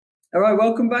All right,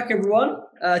 welcome back, everyone,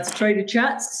 to Trader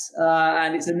Chats.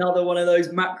 And it's another one of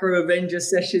those macro Avenger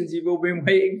sessions you've all been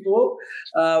waiting for.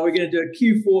 We're going to do a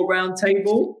Q4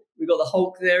 roundtable. We've got the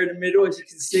Hulk there in the middle, as you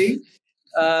can see.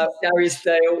 Darius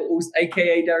Dale,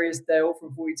 a.k.a. Darius Dale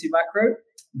from 42 Macro.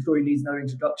 I'm sure he needs no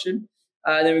introduction.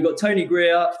 Then we've got Tony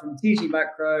Greer from TG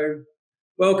Macro.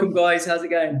 Welcome, guys. How's it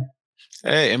going?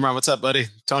 Hey, Imran, what's up, buddy?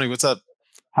 Tony, what's up?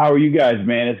 How are you guys,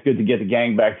 man? It's good to get the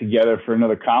gang back together for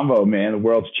another convo, man. The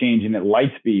world's changing at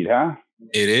light speed, huh?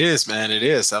 It is, man. It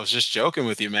is. I was just joking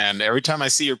with you, man. Every time I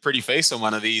see your pretty face on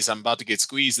one of these, I'm about to get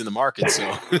squeezed in the market.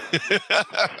 So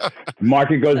the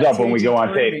market goes up when we go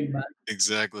on tape.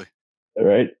 Exactly. All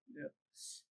right.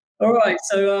 Yeah. All right.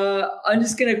 So I'm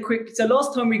just going to So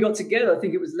last time we got together, I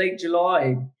think it was late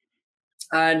July,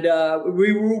 and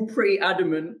we were all pretty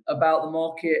adamant about the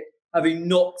market having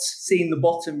not seen the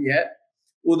bottom yet.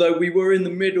 Although we were in the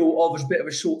middle of a bit of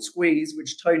a short squeeze,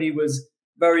 which Tony was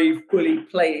very fully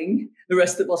playing. The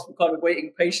rest of us were kind of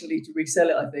waiting patiently to resell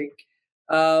it, I think.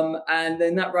 And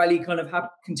then that rally kind of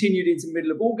continued into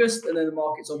middle of August. And then the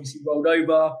markets obviously rolled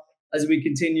over as we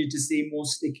continued to see more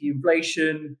sticky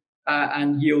inflation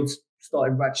and yields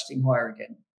started ratcheting higher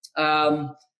again.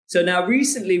 So now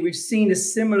recently we've seen a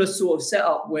similar sort of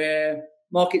setup where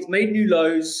markets made new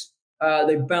lows.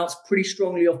 They bounced pretty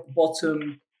strongly off the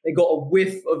bottom. They got a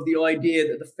whiff of the idea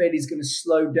that the Fed is going to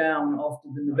slow down after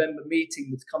the November meeting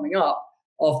that's coming up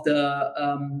after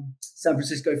San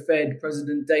Francisco Fed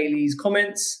President Daly's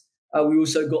comments. We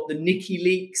also got the Nikkei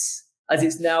leaks, as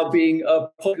it's now being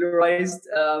popularized.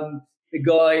 The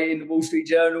guy in the Wall Street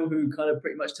Journal who kind of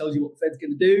pretty much tells you what the Fed's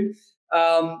going to do.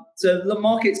 So the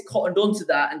market's cottoned onto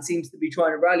that and seems to be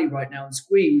trying to rally right now and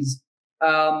squeeze.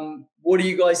 What do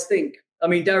you guys think? I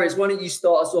mean, Darius, why don't you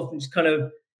start us off and just kind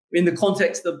of, in the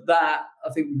context of that,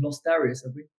 I think we've lost Darius,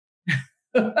 have we?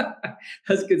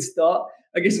 That's a good start.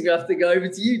 I guess we're going to have to go over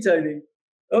to you, Tony.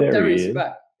 Oh, there Darius, you're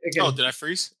back. Okay. Oh, did I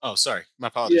freeze? Oh, sorry. My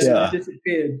apologies. Yeah,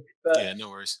 disappeared. But, yeah,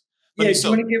 no worries. Do you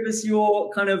want to give us your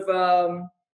kind of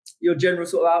your general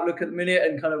sort of outlook at the minute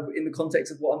and kind of in the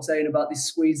context of what I'm saying about this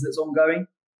squeeze that's ongoing?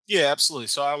 Yeah, absolutely.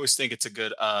 So I always think it's a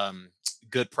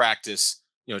good practice,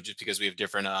 just because we have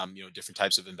different, different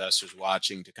types of investors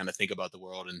watching to kind of think about the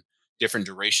world and different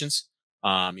durations.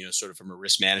 Sort of from a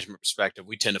risk management perspective,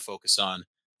 we tend to focus on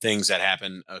things that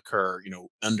occur,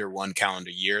 under one calendar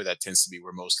year. That tends to be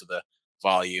where most of the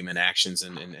volume and actions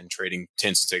and trading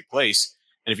tends to take place.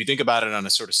 And if you think about it on a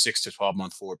sort of 6 to 12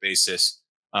 month forward basis,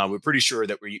 we're pretty sure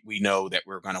that we know that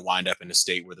we're going to wind up in a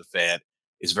state where the Fed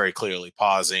is very clearly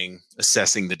pausing,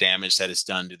 assessing the damage that it's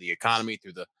done to the economy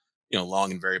through the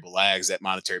long and variable lags that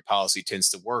monetary policy tends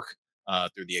to work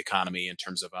through the economy in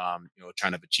terms of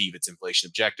trying to achieve its inflation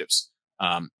objectives.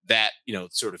 That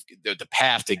sort of the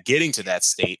path to getting to that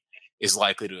state is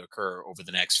likely to occur over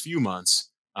the next few months.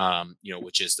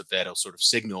 Which is the Fed will sort of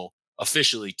signal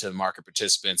officially to market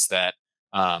participants that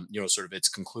sort of it's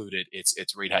concluded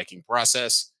its rate hiking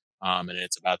process, and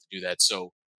it's about to do that.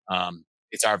 So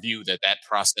it's our view that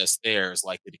process there is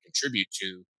likely to contribute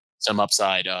to some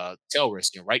upside tail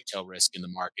risk, right tail risk in the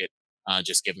market,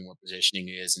 just given where positioning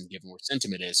is and given where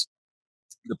sentiment is.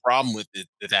 The problem with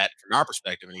that from our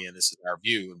perspective, and again, this is our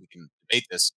view, and we can debate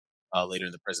this later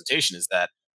in the presentation, is that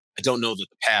I don't know that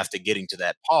the path to getting to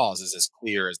that pause is as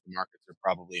clear as the markets are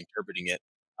probably interpreting it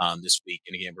this week.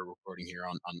 And again, we're recording here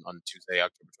on Tuesday,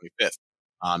 October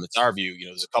 25th. It's our view,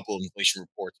 there's a couple of inflation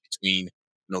reports between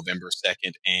November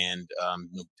 2nd and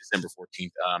December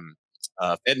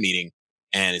 14th Fed meeting.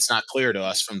 And it's not clear to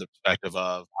us from the perspective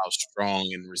of how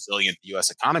strong and resilient the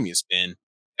U.S. economy has been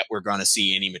that we're going to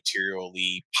see any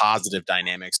materially positive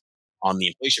dynamics on the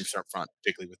inflation front,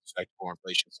 particularly with respect to core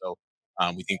inflation. So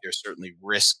we think there's certainly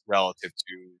risk relative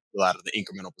to a lot of the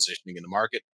incremental positioning in the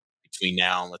market between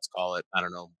now and let's call it,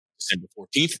 December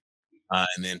 14th.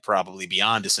 And then probably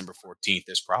beyond December 14th,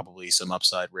 there's probably some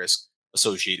upside risk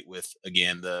associated with,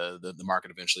 again, the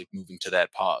market eventually moving to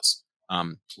that pause.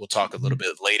 We'll talk a little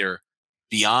bit later.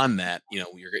 Beyond that, you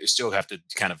still have to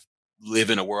kind of live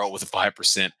in a world with a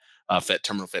 5%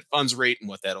 terminal Fed funds rate and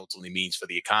what that ultimately means for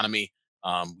the economy.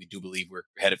 We do believe we're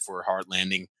headed for a hard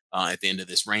landing at the end of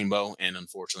this rainbow. And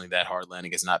unfortunately, that hard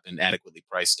landing has not been adequately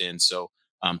priced in. So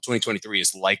 2023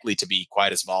 is likely to be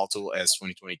quite as volatile as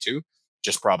 2022,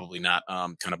 just probably not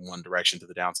kind of one direction to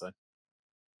the downside.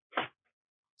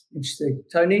 Interesting.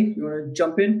 Tony, you want to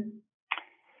jump in?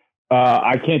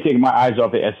 I can't take my eyes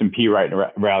off the S&P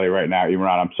rally right now,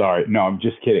 Imran. I'm sorry. No, I'm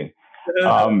just kidding.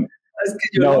 That's because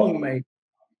you're long, mate.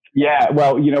 Yeah,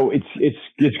 well,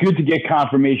 it's good to get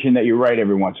confirmation that you're right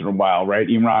every once in a while, right,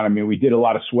 Imran? I mean, we did a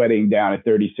lot of sweating down at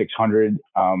 3,600.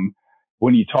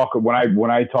 when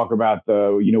I talk about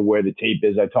the, where the tape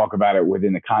is, I talk about it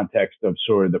within the context of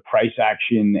sort of the price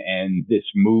action and this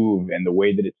move and the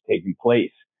way that it's taking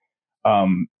place.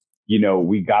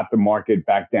 We got the market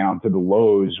back down to the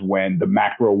lows when the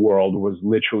macro world was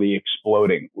literally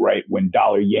exploding, right? When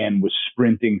dollar yen was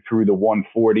sprinting through the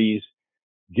 140s,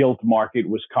 gilt market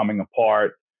was coming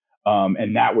apart.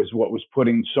 And that was what was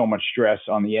putting so much stress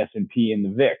on the S&P and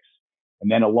the VIX.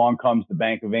 And then along comes the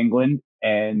Bank of England,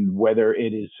 and whether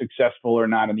it is successful or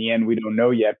not in the end, we don't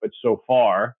know yet. But so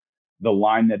far, the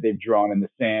line that they've drawn in the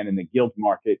sand in the gilt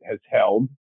market has held.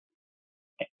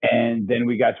 And then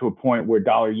we got to a point where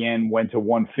dollar yen went to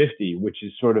 150, which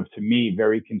is sort of, to me,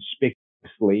 very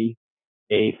conspicuously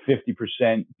a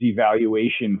 50%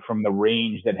 devaluation from the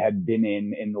range that had been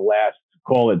in the last,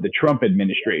 call it the Trump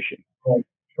administration,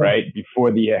 right?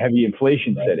 Before the heavy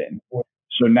inflation set in.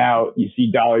 So now you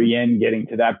see dollar yen getting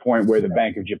to that point where the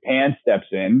Bank of Japan steps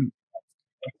in,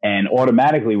 and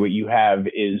automatically what you have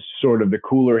is sort of the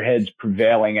cooler heads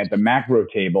prevailing at the macro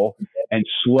table and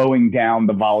slowing down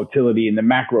the volatility in the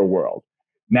macro world.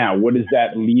 Now, what is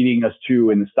that leading us to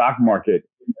in the stock market?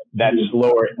 That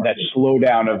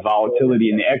slowdown of volatility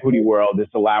in the equity world is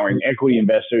allowing equity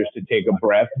investors to take a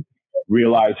breath,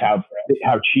 realize how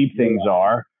cheap things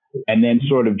are, and then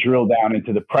sort of drill down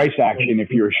into the price action if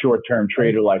you're a short-term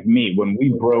trader like me. When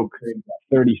we broke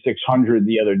 3,600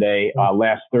 the other day,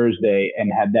 last Thursday, and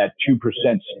had that 2%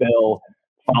 spill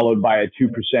followed by a 2%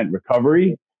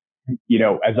 recovery,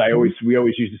 as we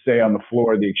always used to say on the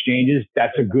floor of the exchanges,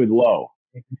 that's a good low,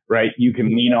 right? You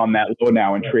can lean on that low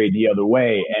now and trade the other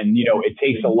way. And, it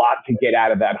takes a lot to get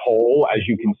out of that hole, as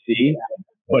you can see,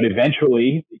 but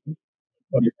eventually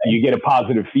you get a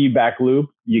positive feedback loop.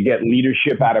 You get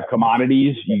leadership out of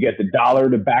commodities. You get the dollar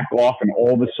to back off and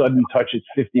all of a sudden touch its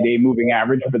 50-day moving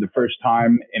average for the first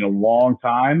time in a long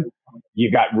time.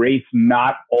 You got rates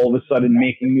not all of a sudden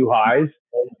making new highs.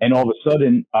 And all of a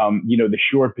sudden, the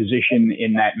short position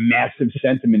in that massive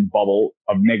sentiment bubble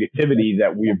of negativity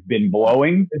that we've been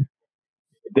blowing,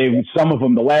 some of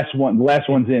them, the last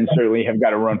ones in certainly have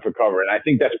got to run for cover. And I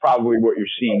think that's probably what you're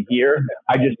seeing here.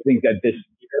 I just think that this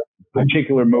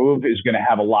particular move is going to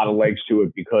have a lot of legs to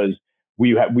it because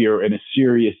we are in a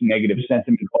serious negative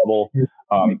sentiment bubble.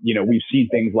 We've seen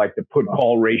things like the put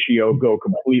call ratio go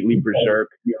completely berserk.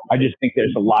 I just think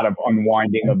there's a lot of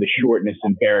unwinding of the shortness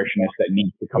and bearishness that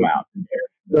needs to come out.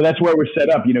 So that's where we're set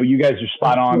up. You guys are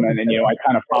spot on. And I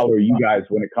kind of follow you guys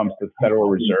when it comes to the Federal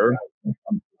Reserve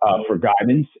for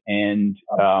guidance. And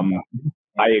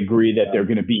I agree that they're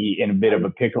going to be in a bit of a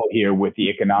pickle here with the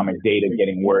economic data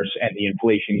getting worse and the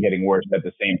inflation getting worse at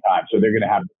the same time. So they're going to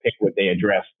have to pick what they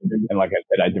address. And like I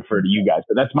said, I defer to you guys.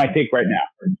 But that's my take right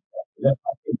now.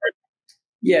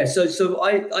 Yeah, so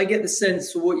I get the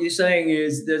sense for what you're saying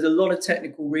is there's a lot of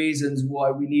technical reasons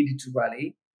why we needed to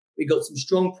rally. We got some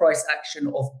strong price action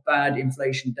off bad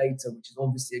inflation data, which is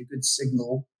obviously a good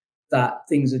signal that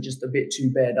things are just a bit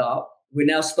too bared up. We're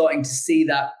now starting to see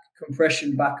that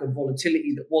compression back of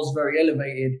volatility that was very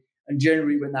elevated. And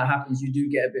generally when that happens, you do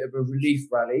get a bit of a relief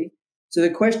rally. So the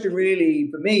question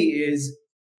really for me is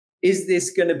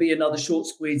this going to be another short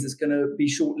squeeze that's going to be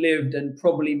short-lived and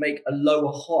probably make a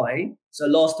lower high? So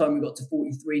last time we got to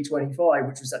 43.25,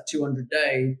 which was that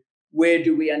 200-day. Where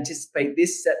do we anticipate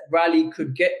this set rally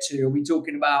could get to? Are we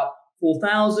talking about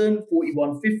 4,000,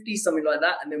 41.50, something like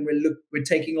that? And then we're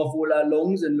taking off all our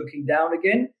longs and looking down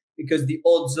again, because the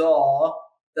odds are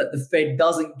that the Fed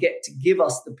doesn't get to give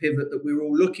us the pivot that we're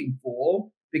all looking for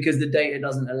because the data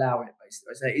doesn't allow it,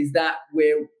 basically. So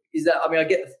I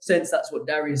get the sense that's what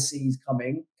Darius sees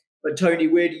coming. But Tony,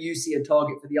 where do you see a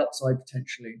target for the upside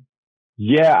potentially?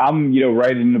 Yeah, I'm,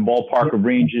 right in the ballpark of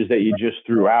ranges that you just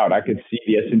threw out. I could see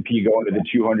the S&P going to the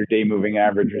 200-day moving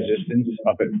average resistance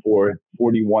up at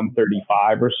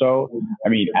 41.35 or so. I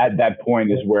mean, at that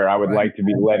point is where I would like to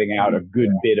be letting out a good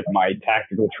bit of my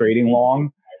tactical trading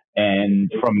long. And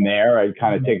from there, I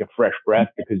kind of take a fresh breath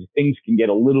because things can get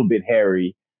a little bit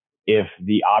hairy if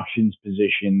the options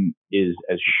position is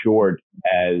as short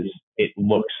as it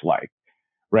looks like,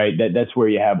 right? That's where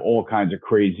you have all kinds of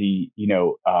crazy,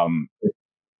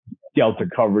 delta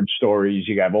coverage stories.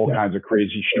 You have all kinds of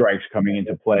crazy strikes coming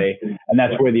into play, and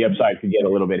that's where the upside could get a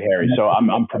little bit hairy. So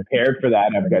I'm prepared for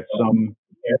that. I've got some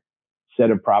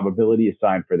set of probability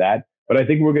assigned for that. But I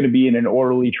think we're going to be in an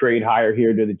orderly trade higher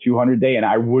here to the 200-day, and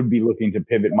I would be looking to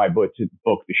pivot my book to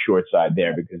book the short side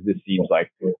there because this seems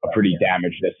like a pretty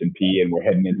damaged S&P, and we're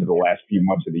heading into the last few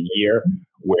months of the year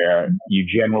where you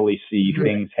generally see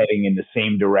things heading in the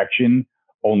same direction,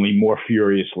 only more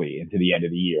furiously into the end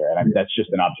of the year. And that's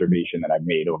just an observation that I've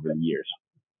made over the years.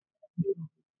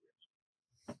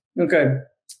 Okay.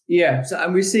 Yeah, so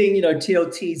and we're seeing,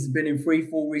 TLTs has been in free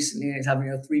fall recently, and it's having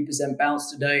a 3%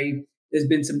 bounce today. There's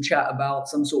been some chat about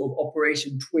some sort of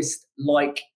Operation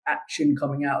Twist-like action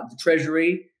coming out of the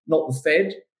Treasury, not the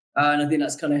Fed, and I think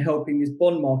that's kind of helping this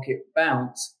bond market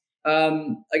bounce.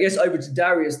 I guess over to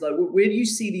Darius, like, where do you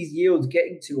see these yields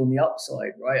getting to on the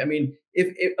upside? Right, I mean,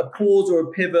 if a pause or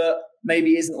a pivot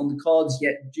maybe isn't on the cards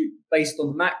yet, based on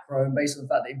the macro and based on the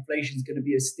fact that inflation is going to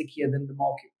be as stickier than the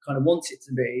market kind of wants it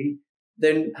to be,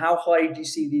 then how high do you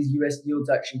see these US yields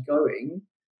actually going?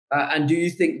 And do you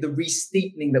think the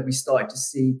re-steepening that we started to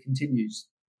see continues?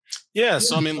 Yeah.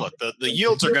 So, I mean, look, the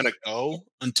yields are going to go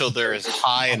until they're as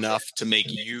high enough to make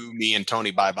you, me, and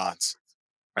Tony buy bonds,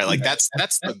 right? Like that's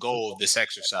the goal of this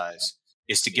exercise,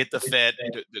 is to get the Fed.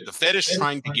 The Fed is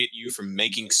trying to get you from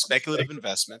making speculative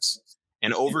investments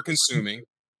and over consuming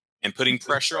and putting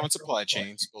pressure on supply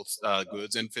chains, both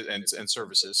goods and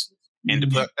services, and to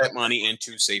put that money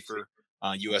into safer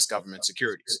U.S. government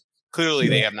securities. Clearly,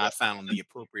 they have not found the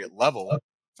appropriate level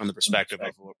from the perspective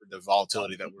of the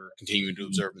volatility that we're continuing to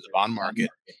observe in the bond market.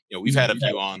 We've had a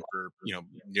view on for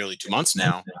nearly 2 months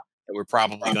now that we're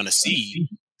probably going to see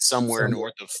somewhere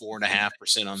north of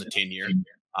 4.5% on the 10-year,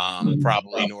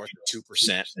 probably north of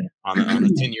 2% on the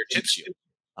 10-year tips yield.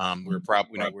 We're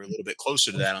probably we're a little bit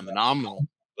closer to that on the nominal,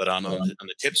 but on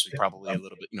the tips, we probably a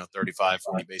little bit 35,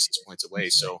 40 basis points away.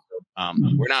 So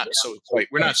we're not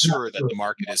sure that the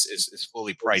market is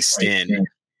fully priced in,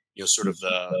 sort of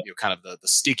the kind of the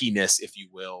stickiness, if you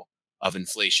will, of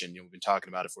inflation. We've been talking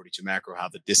about at 42 Macro how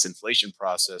the disinflation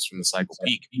process from the cycle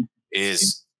peak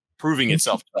is proving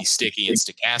itself to be sticky and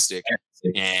stochastic,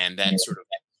 and that sort of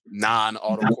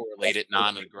non-autocorrelated,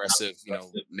 non-aggressive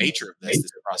nature of this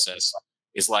process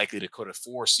is likely to kind of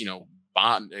force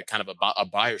a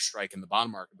buyer strike in the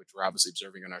bond market, which we're obviously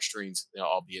observing on our screens,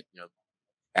 albeit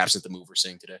absent the move we're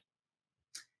seeing today.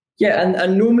 Yeah,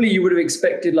 and normally you would have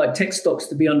expected like tech stocks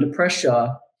to be under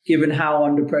pressure given how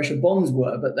under pressure bonds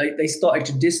were, but they started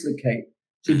to dislocate.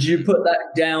 So did you put that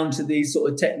down to these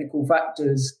sort of technical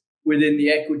factors within the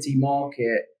equity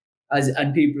market,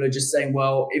 and people are just saying,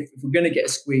 well, if we're going to get a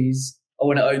squeeze, I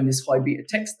want to own this high beta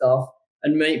tech stuff,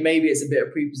 and maybe it's a bit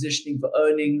of pre-positioning for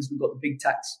earnings. We've got the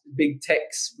big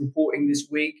techs reporting this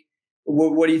week.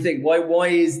 What do you think? Why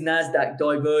is NASDAQ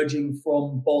diverging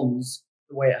from bonds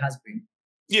the way it has been?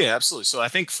 Yeah, absolutely. So I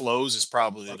think flows is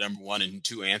probably the number 1 and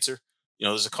 2 answer.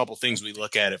 There's a couple things we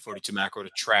look at 42 Macro to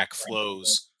track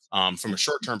flows. From a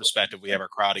short-term perspective, we have our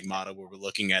crowding model where we're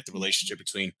looking at the relationship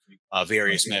between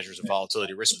various measures of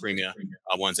volatility, risk premia,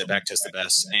 ones that backtest the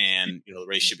best, and the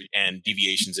relationship and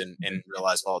deviations in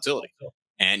realized volatility.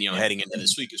 And heading into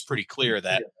this week, it's pretty clear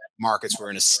that markets were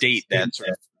in a state that sort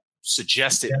of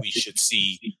suggested we should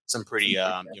see some pretty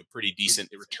decent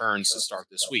returns to start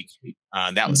this week.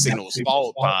 That signal was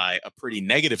followed by a pretty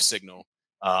negative signal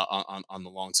on the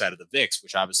long side of the VIX,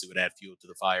 which obviously would add fuel to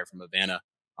the fire from a Vanna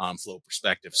flow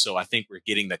perspective. So I think we're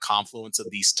getting the confluence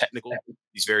of these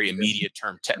very immediate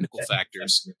term technical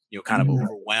factors, kind of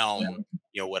overwhelm,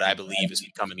 what I believe is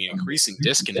becoming an increasing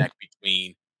disconnect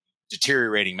between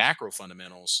deteriorating macro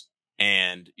fundamentals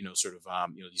and,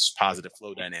 these positive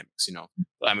flow dynamics.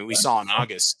 I mean, we saw in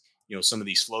August, some of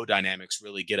these flow dynamics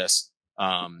really get us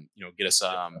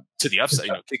to the upside,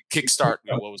 kickstart,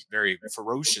 what was very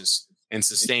ferocious and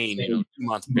sustained,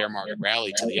 2-month bear market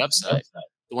rally to the upside.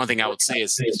 The one thing I would say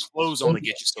is flows only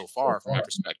get you so far from my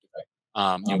perspective.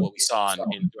 What we saw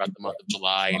throughout the month of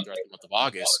July and throughout the month of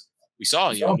August, we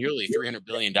saw, nearly $300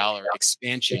 billion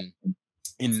expansion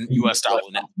in U.S. dollar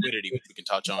net liquidity, which we can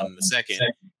touch on in a second.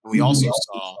 And we also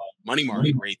saw money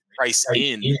market rate price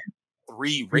in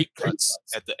 3 rate cuts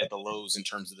at the lows in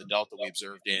terms of the delta we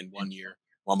observed in 1 year,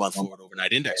 1 month forward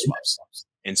overnight index swaps.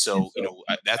 And so,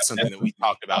 that's something that we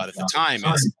talked about at the time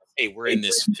is, hey, we're in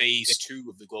this phase 2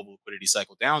 of the global liquidity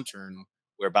cycle downturn,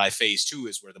 whereby phase 2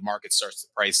 is where the market starts to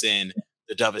price in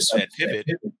the dovish Fed pivot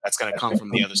that's going to come from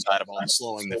the other side of all the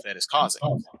slowing the Fed is causing.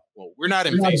 Well, we're not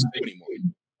in phase 2 anymore.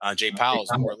 Jay Powell's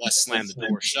more or less slammed the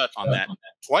door shut on that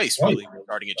twice, really,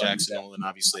 starting at Jackson Hole and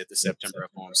obviously at the September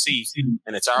FOMC.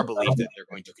 And it's our belief that they're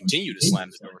going to continue to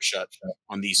slam the door shut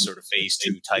on these sort of phase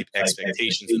 2 type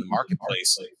expectations in the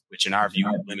marketplace, which in our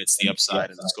view limits the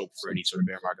upside and the scope for any sort of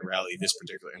bear market rally this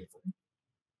particular interval.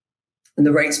 And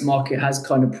the rates market has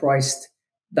kind of priced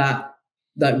that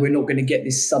we're not going to get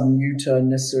this sudden U-turn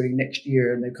necessarily next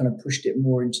year, and they've kind of pushed it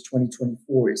more into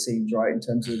 2024, it seems, right, in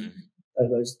terms of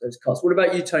those cuts. What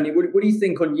about you, Tony? What do you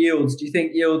think on yields? Do you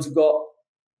think yields have got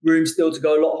room still to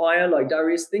go a lot higher, like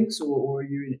Darius thinks, or are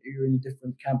you in a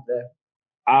different camp there?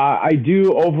 I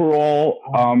do overall.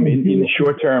 In the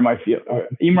short term, I feel,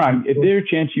 Imran, if there's a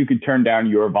chance you could turn down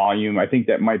your volume, I think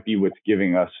that might be what's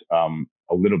giving us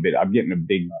a little bit. I'm getting a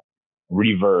big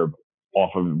reverb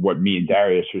off of what me and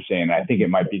Darius are saying. I think it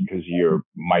might be because your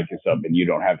mic is up and you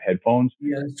don't have headphones.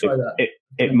 Yeah, let's try that.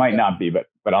 It might not be,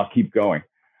 but I'll keep going.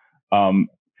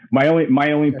 My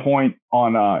only point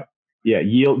on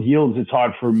yields. It's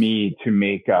hard for me to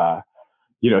make to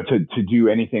do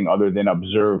anything other than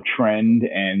observe trend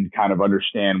and kind of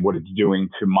understand what it's doing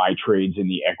to my trades in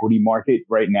the equity market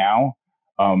right now.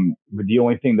 But the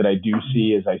only thing that I do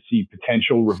see is I see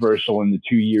potential reversal in the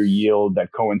 2-year yield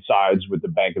that coincides with the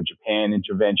Bank of Japan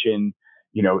intervention.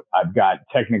 I've got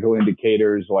technical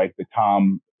indicators like the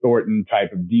Tom Thornton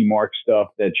type of DMARC stuff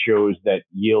that shows that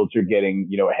yields are getting,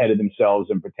 ahead of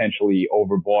themselves and potentially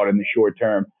overbought in the short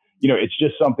term. It's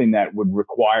just something that would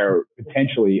require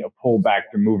potentially a pullback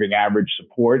to moving average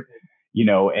support,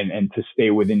 and to stay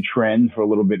within trend for a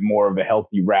little bit more of a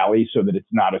healthy rally so that it's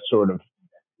not a sort of,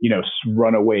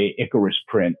 runaway Icarus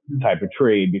print type of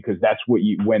trade, because that's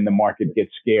when the market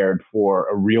gets scared for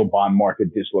a real bond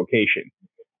market dislocation.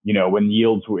 When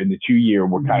yields were in the 2-year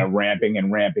were kind of ramping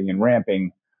and ramping and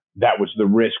ramping, that was the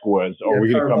risk was, we're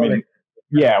going to come in.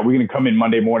 Yeah, we're going to come in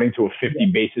Monday morning to a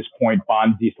 50 basis point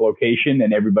bond dislocation,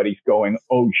 and everybody's going,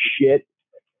 oh shit,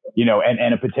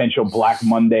 and a potential Black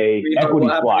Monday equity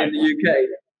slide. In the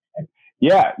UK.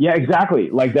 Yeah, exactly.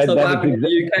 Like that. So that in the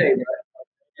UK, right?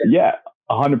 Yeah,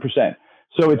 100%.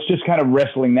 So it's just kind of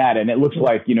wrestling that, and it looks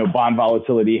like bond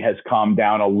volatility has calmed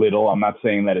down a little. I'm not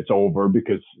saying that it's over,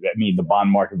 because the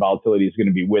bond market volatility is going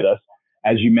to be with us.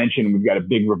 As you mentioned, we've got a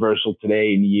big reversal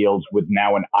today in yields, with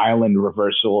now an island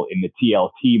reversal in the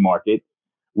TLT market,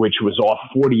 which was off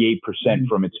 48%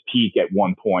 from its peak at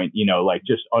one point,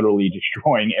 just utterly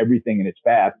destroying everything in its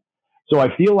path. So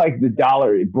I feel like the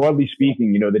dollar, broadly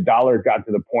speaking, the dollar got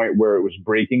to the point where it was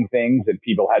breaking things and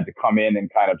people had to come in and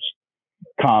kind of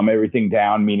calm everything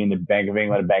down, meaning the Bank of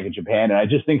England and Bank of Japan. And I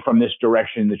just think from this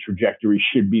direction, the trajectory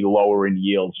should be lower in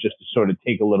yields, just to sort of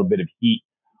take a little bit of heat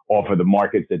off of the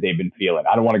markets that they've been feeling.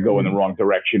 I don't want to go in the wrong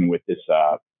direction with this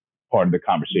part of the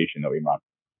conversation, though, Iman.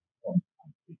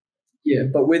 Yeah,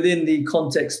 but within the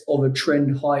context of a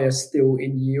trend higher still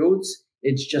in yields,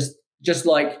 it's just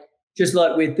like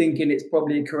we're thinking it's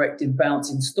probably a corrective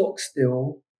bounce in stocks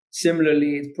still.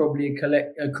 Similarly, it's probably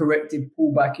a corrective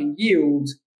pullback in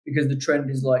yields, because the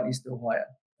trend is likely still higher.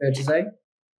 Fair to say?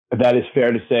 That is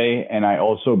fair to say. And I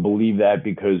also believe that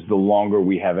because the longer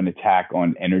we have an attack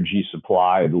on energy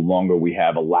supply, the longer we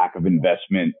have a lack of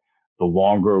investment, the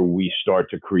longer we start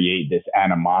to create this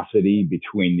animosity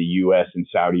between the U.S. and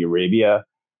Saudi Arabia.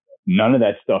 None of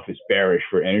that stuff is bearish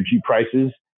for energy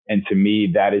prices. And to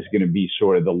me, that is going to be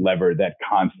sort of the lever that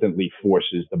constantly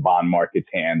forces the bond market's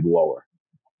hand lower.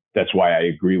 That's why I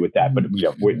agree with that. But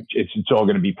it's all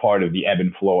going to be part of the ebb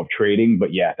and flow of trading.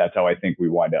 But yeah, that's how I think we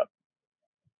wind up.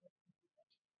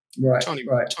 Right, Tony,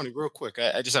 real quick,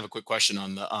 I just have a quick question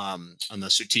on the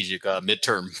strategic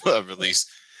midterm release.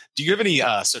 Do you have any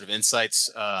sort of insights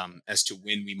as to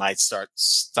when we might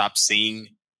stop seeing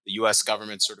the U.S.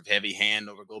 government sort of heavy hand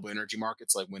over global energy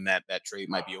markets, like when that trade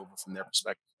might be over from their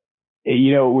perspective?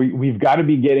 We've got to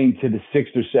be getting to the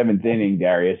 6th or 7th inning,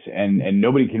 Darius, and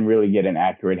nobody can really get an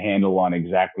accurate handle on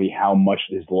exactly how much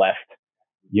is left,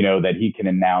 that he can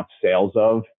announce sales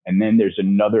of. And then there's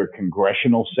another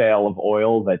congressional sale of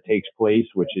oil that takes place,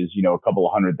 which is, a couple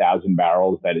of 100,000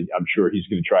 barrels that I'm sure he's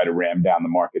going to try to ram down the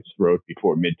market's throat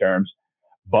before midterms.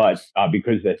 But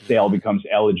because that sale becomes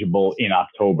eligible in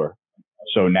October.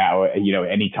 So now,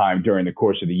 anytime during the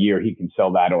course of the year, he can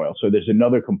sell that oil. So there's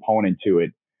another component to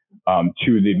it,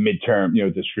 to the midterm,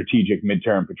 the strategic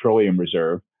midterm petroleum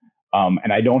reserve.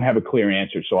 And I don't have a clear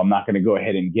answer, so I'm not going to go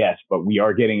ahead and guess, but we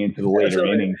are getting into the later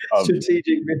innings of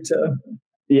strategic midterm.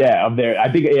 Yeah, of there.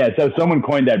 I think, so someone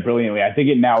coined that brilliantly. I think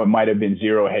it might have been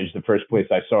zero hedge the first place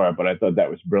I saw it, but I thought that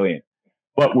was brilliant.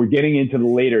 But we're getting into the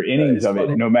later innings of it,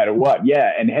 no matter what. Yeah,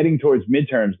 and heading towards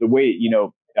midterms, the way,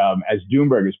 as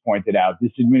Doomberg has pointed out,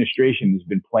 this administration has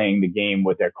been playing the game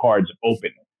with their cards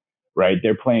open, right?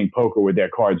 They're playing poker with their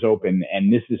cards open.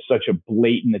 And this is such a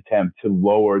blatant attempt to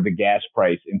lower the gas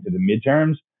price into the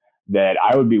midterms that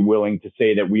I would be willing to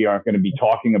say that we aren't going to be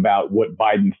talking about what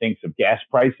Biden thinks of gas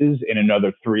prices in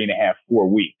another 3.5, 4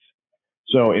 weeks.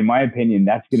 So in my opinion,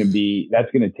 that's going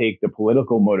to take the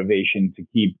political motivation to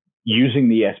keep using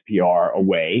the SPR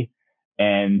away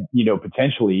and,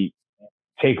 potentially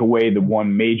take away the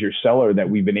one major seller that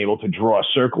we've been able to draw a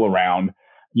circle around,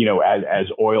 as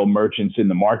oil merchants in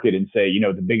the market and say,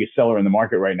 the biggest seller in the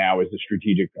market right now is the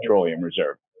Strategic Petroleum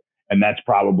Reserve. And that's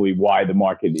probably why the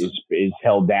market is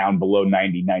held down below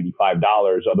 $95.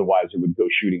 Otherwise, it would go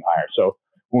shooting higher. So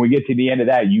when we get to the end of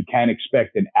that, you can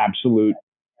expect an absolute,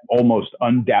 almost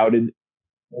undoubted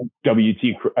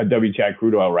WTI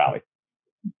crude oil rally.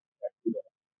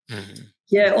 Mm-hmm.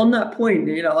 Yeah, on that point,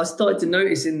 I started to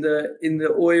notice in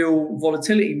the oil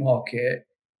volatility market,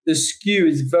 the skew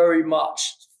is very much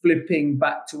flipping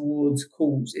back towards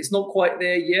calls. It's not quite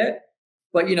there yet,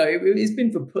 but it's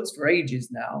been for puts for ages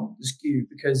now, the skew,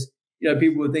 because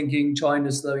people were thinking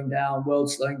China's slowing down,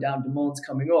 world's slowing down, demand's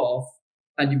coming off,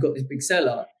 and you've got this big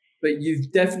seller. But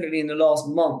you've definitely in the last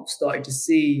month started to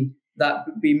see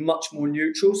that be much more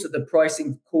neutral. So the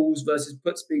pricing calls versus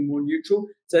puts being more neutral.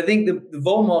 So I think the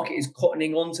vol market is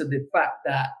cottoning onto the fact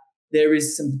that there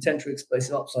is some potential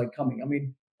explosive upside coming. I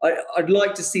mean, I'd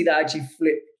like to see that actually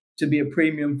flip to be a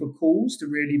premium for calls to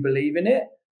really believe in it.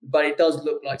 But it does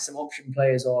look like some option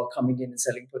players are coming in and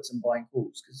selling puts and buying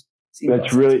calls, because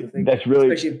that's really,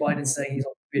 especially if Biden's saying he's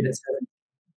on bid at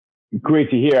 7.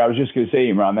 Great to hear. I was just going to say,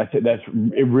 Imran, that's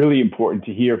really important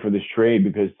to hear for this trade,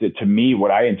 because to me, what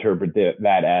I interpret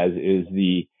that as is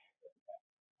the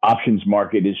options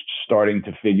market is starting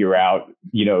to figure out,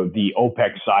 the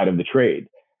OPEC side of the trade.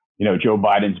 Joe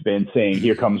Biden's been saying,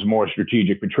 here comes more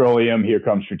strategic petroleum, here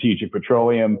comes strategic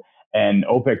petroleum. And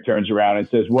OPEC turns around and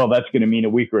says, well, that's going to mean a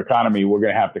weaker economy. We're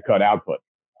going to have to cut output.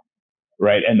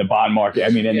 Right. And the bond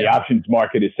market, the options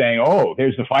market is saying, oh,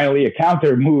 there's finally a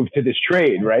counter move to this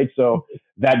trade. Right. So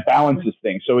that balances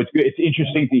things. So it's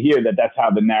interesting to hear that that's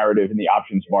how the narrative in the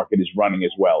options market is running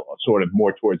as well, sort of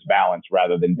more towards balance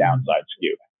rather than downside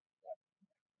skew.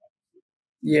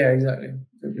 Yeah, exactly.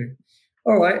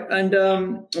 All right.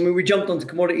 And we jumped onto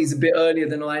commodities a bit earlier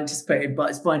than I anticipated, but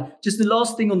it's fine. Just the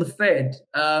last thing on the Fed.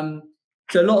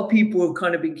 So a lot of people have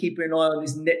kind of been keeping an eye on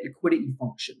this net liquidity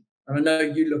function. And I know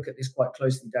you look at this quite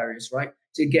closely, Darius, right?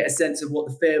 To get a sense of what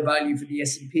the fair value for the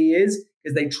S&P is,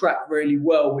 because they track really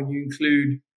well when you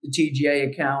include the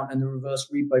TGA account and the reverse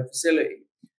repo facility.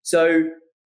 So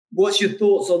what's your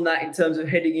thoughts on that in terms of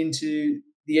heading into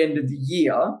the end of the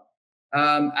year?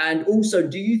 And also,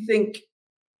 do you think,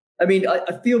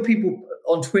 I feel people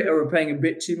on Twitter are paying a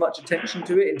bit too much attention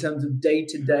to it in terms of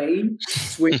day-to-day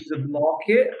swings of the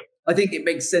market. I think it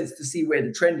makes sense to see where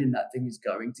the trend in that thing is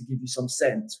going to give you some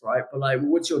sense, right? But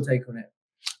what's your take on it?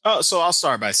 Oh, so I'll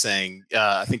start by saying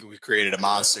I think we've created a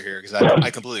monster here, because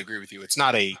I completely agree with you. It's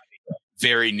not a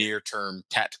very near-term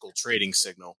tactical trading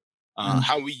signal.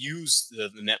 How we use the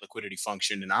net liquidity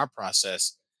function in our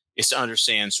process is to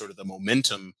understand sort of the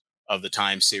momentum of the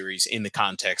time series in the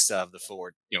context of the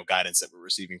forward, guidance that we're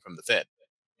receiving from the Fed.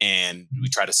 And we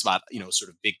try to spot, sort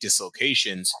of big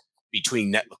dislocations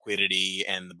between net liquidity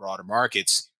and the broader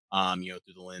markets,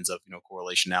 through the lens of,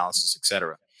 correlation analysis, et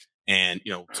cetera. And,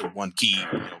 so one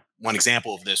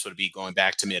example of this would be going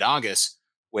back to mid-August,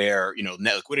 where,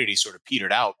 net liquidity sort of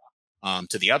petered out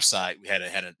to the upside. We had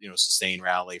a sustained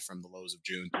rally from the lows of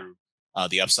June through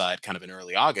the upside kind of in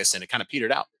early August, and it kind of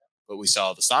petered out. But we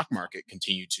saw the stock market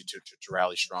continue to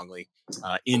rally strongly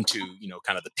into,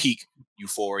 kind of the peak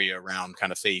euphoria around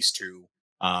kind of phase 2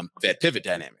 Fed pivot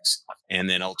dynamics. And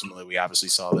then ultimately, we obviously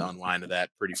saw the unwind of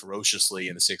that pretty ferociously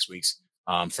in the 6 weeks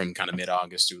from kind of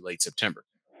mid-August through late September.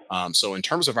 So in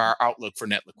terms of our outlook for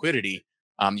net liquidity,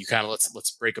 you kind of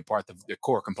let's break apart the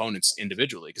core components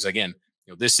individually, because again,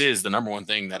 this is the number one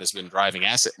thing that has been driving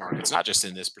asset markets, not just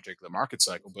in this particular market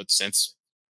cycle, but since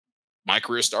my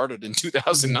career started in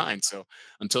 2009. So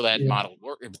until that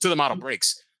until the model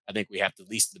breaks, I think we have to, at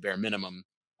least the bare minimum,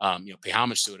 pay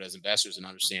homage to it as investors and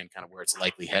understand kind of where it's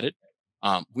likely headed.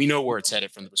 We know where it's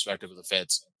headed from the perspective of the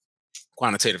Fed's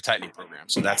quantitative tightening program.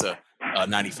 So that's a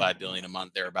 $95 billion a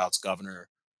month thereabouts governor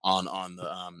on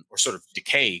the or sort of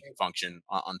decay function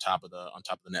on top of the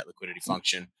net liquidity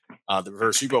function. The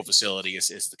reverse repo facility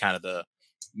is the kind of the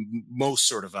most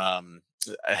sort of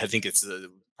I think it's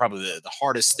probably the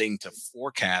hardest thing to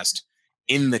forecast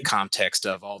in the context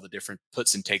of all the different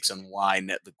puts and takes on why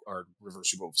net or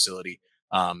reverse repo facility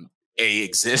A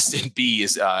exists and B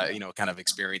is kind of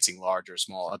experiencing large or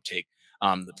small uptake.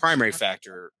 The primary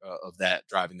factor of that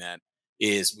driving that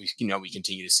is we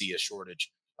continue to see a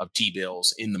shortage of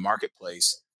T-bills in the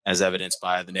marketplace, as evidenced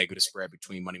by the negative spread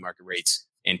between money market rates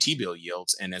and T-bill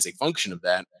yields. And as a function of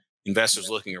that, investors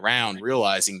looking around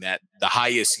realizing that the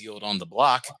highest yield on the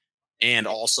block and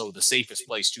also the safest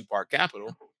place to park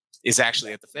capital is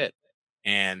actually at the Fed.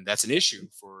 And that's an issue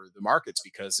for the markets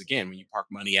because, again, when you park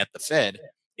money at the Fed,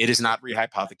 it is not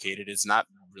rehypothecated. It's not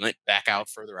lent back out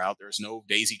further out. There's no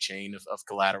daisy chain of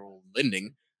collateral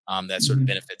lending that sort of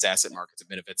benefits asset markets and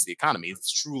benefits the economy.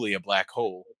 It's truly a black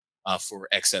hole for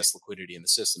excess liquidity in the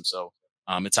system. So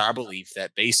It's our belief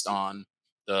that based on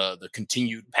the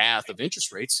continued path of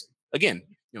interest rates, again,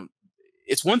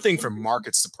 it's one thing for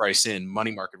markets to price in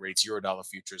money market rates, Eurodollar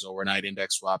futures, overnight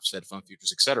index swaps, Fed fund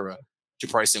futures, et cetera, to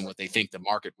price in what they think the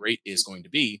market rate is going to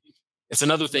be. It's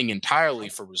another thing entirely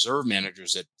for reserve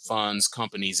managers at funds,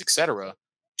 companies, et cetera,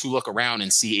 to look around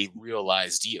and see a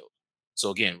realized yield. So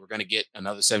again, we're going to get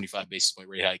another 75 basis point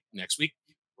rate hike next week.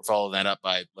 We'll follow that up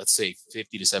by, let's say,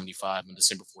 50 to 75 on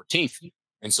December 14th.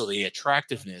 And so the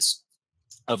attractiveness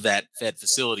of that Fed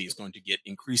facility is going to get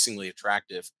increasingly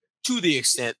attractive to the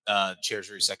extent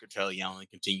Treasury Secretary Yellen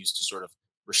continues to sort of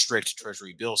restrict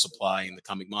Treasury bill supply in the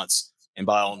coming months. And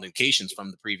by all indications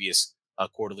from the previous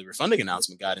quarterly refunding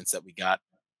announcement guidance that we got,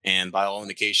 and by all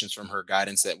indications from her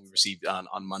guidance that we received on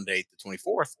Monday, the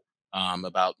 24th,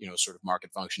 about, sort of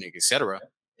market functioning, et cetera,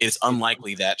 it's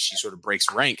unlikely that she sort of breaks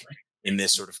rank in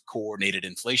this sort of coordinated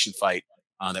inflation fight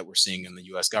that we're seeing in the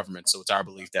U.S. government. So it's our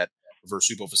belief that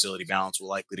reverse repo facility balance will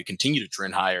likely to continue to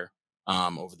trend higher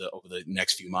over the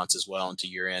next few months as well into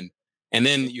year end. And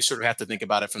then you sort of have to think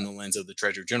about it from the lens of the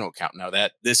Treasury General account. Now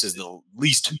that this is the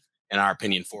least, in our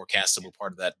opinion, forecastable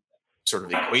part of that sort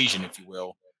of equation, if you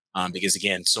will, because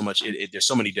again, so much there's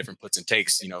so many different puts and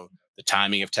takes. The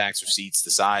timing of tax receipts,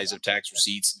 the size of tax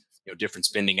receipts, different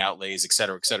spending outlays, et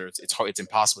cetera, et cetera. It's hard, it's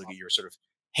impossible to get your sort of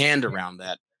hand around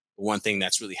that. But one thing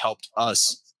that's really helped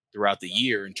us throughout the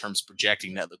year in terms of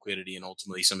projecting net liquidity and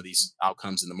ultimately some of these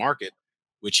outcomes in the market,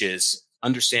 which is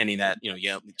understanding that,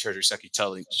 Treasury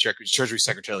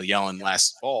Secretary Yellen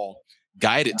last fall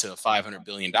guided to $500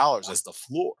 billion as the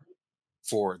floor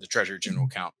for the Treasury General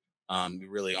account,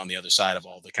 really on the other side of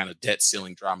all the kind of debt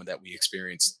ceiling drama that we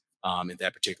experienced in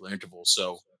that particular interval.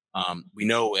 So we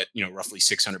know at, roughly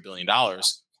 $600 billion,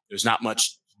 there's not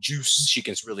much juice she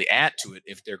can really add to it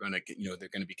if they're going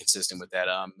to be consistent with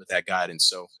that guidance.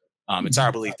 So it's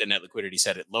our belief that net liquidity is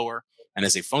headed lower, and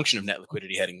as a function of net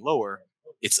liquidity heading lower,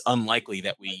 it's unlikely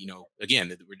that we,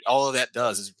 again, all of that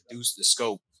does is reduce the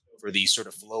scope for these sort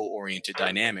of flow oriented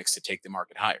dynamics to take the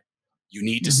market higher. You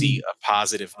need to see a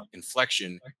positive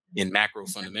inflection in macro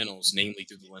fundamentals, namely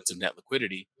through the lens of net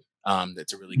liquidity, that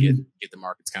to really get the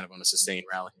markets kind of on a sustained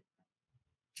rally.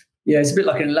 Yeah, it's a bit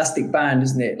like an elastic band,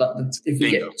 isn't it? Like if you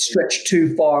get stretched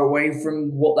too far away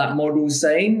from what that model is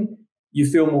saying, you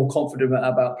feel more confident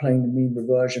about playing the mean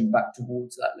reversion back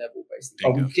towards that level, basically.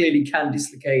 But we clearly can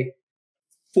dislocate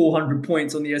 400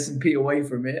 points on the S&P away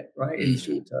from it, right, in the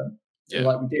short term,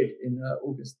 like we did in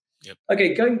August. Yep.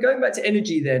 Okay, going back to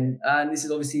energy then, and this is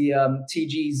obviously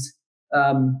TG's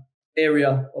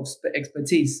area of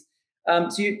expertise. So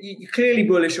you're clearly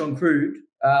bullish on crude,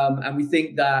 and we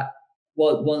think that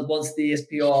once the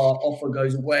SPR offer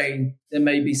goes away, there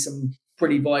may be some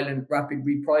pretty violent, rapid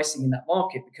repricing in that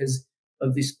market because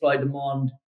of the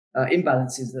supply-demand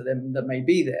imbalances that may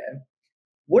be there.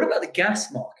 What about the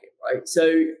gas market, right?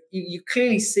 So you're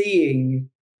clearly seeing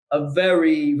a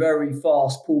very, very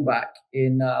fast pullback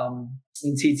in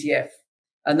TTF,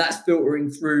 and that's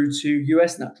filtering through to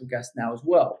US natural gas now as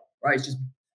well, right? It's just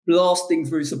blasting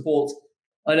through support.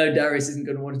 I know Darius isn't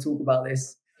going to want to talk about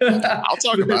this. I'll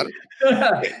talk about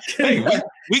it. Hey,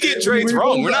 we get trades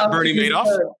wrong. We're not Bernie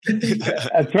Madoff.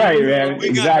 That's right, man.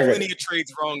 We got plenty of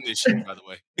trades wrong this year, by the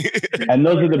way. And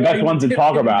those are the best ones to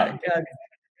talk about.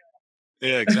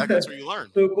 Yeah, exactly. That's what you learn.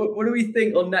 So what do we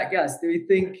think on nat gas? Do we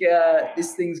think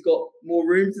this thing's got more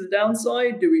room to the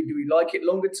downside? Do we like it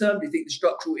longer term? Do you think the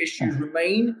structural issues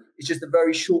remain? It's just a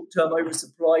very short-term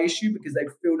oversupply issue because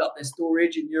they've filled up their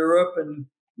storage in Europe and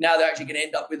now they're actually going to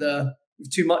end up with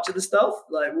too much of the stuff?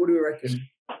 Like, what do we reckon?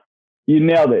 You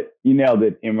nailed it,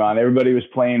 Imran. Everybody was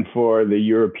playing for the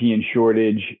European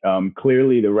shortage.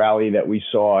 Clearly, the rally that we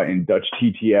saw in Dutch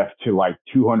TTF to like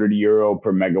 €200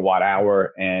 per megawatt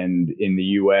hour, and in the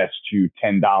US to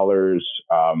 $10,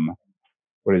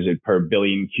 per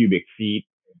billion cubic feet,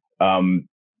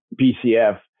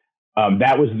 BCF.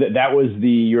 That was the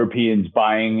Europeans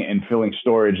buying and filling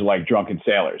storage like drunken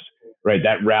sailors, right?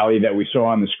 That rally that we saw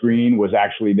on the screen was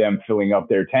actually them filling up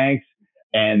their tanks.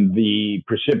 And the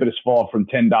precipitous fall from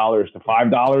 $10 to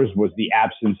 $5 was the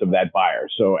absence of that buyer.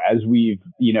 So as we've,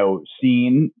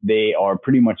 seen, they are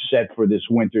pretty much set for this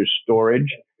winter's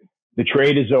storage. The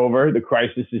trade is over. The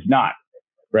crisis is not,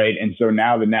 right? And so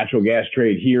now the natural gas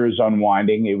trade here is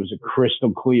unwinding. It was a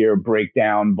crystal clear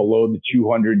breakdown below the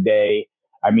 200-day.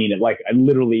 I mean, a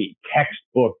literally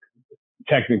textbook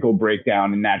technical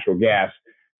breakdown in natural gas,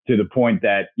 to the point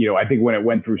that, I think when it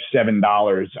went through $7,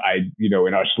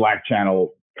 in our Slack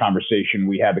channel conversation,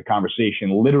 we had the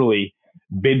conversation literally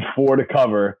bid 4 to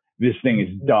cover. This thing is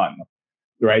done,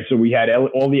 right? So we had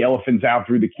all the elephants out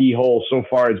through the keyhole. So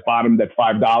far, it's bottomed at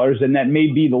 $5, and that may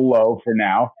be the low for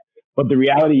now. But the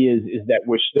reality is that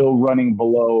we're still running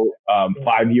below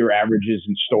 5-year averages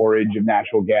in storage of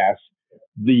natural gas.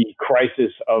 The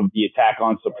crisis of the attack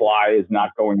on supply is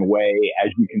not going away.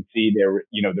 As you can see,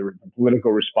 the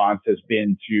political response has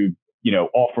been to,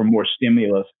 offer more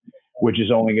stimulus, which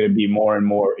is only going to be more and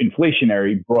more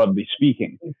inflationary, broadly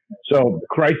speaking. So the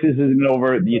crisis isn't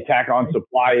over. The attack on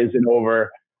supply isn't over.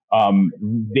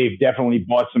 They've definitely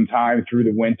bought some time through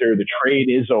the winter. The trade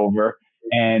is over.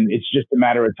 And it's just a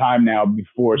matter of time now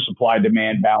before supply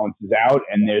demand balances out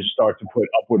and they start to put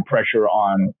upward pressure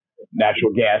on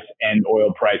natural gas and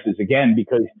oil prices again,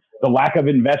 because the lack of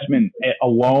investment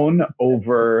alone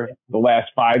over the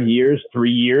last 5 years, 3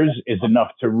 years is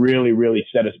enough to really, really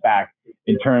set us back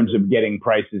in terms of getting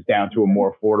prices down to a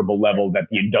more affordable level that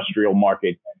the industrial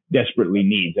market desperately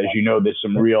needs. As you know, there's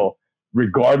some real,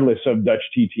 regardless of Dutch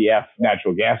TTF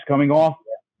natural gas coming off,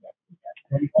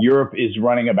 Europe is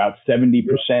running about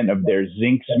 70% of their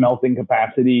zinc smelting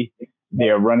capacity. They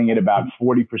are running at about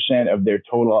 40% of their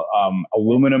total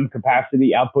aluminum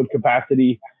capacity, output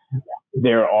capacity.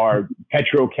 There are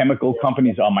petrochemical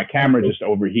companies. My camera just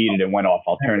overheated and went off.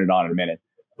 I'll turn it on in a minute.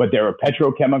 But there are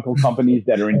petrochemical companies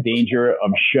that are in danger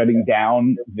of shutting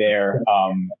down their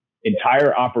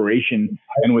entire operation.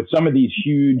 And with some of these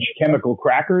huge chemical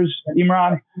crackers,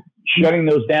 Imran, shutting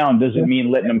those down doesn't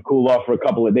mean letting them cool off for a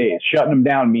couple of days. Shutting them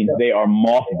down means they are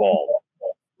mothballed,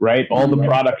 right? All the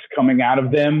products coming out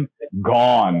of them,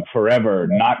 gone forever,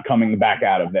 not coming back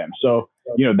out of them. So,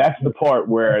 that's the part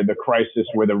where the crisis,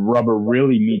 where the rubber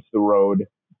really meets the road.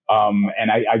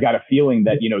 And I got a feeling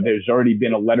that, there's already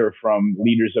been a letter from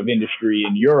leaders of industry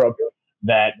in Europe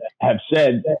that have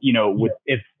said,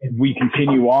 if we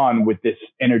continue on with this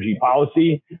energy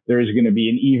policy, there is going to be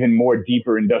an even more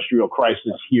deeper industrial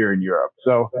crisis here in Europe.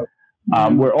 So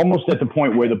we're almost at the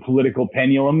point where the political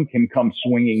pendulum can come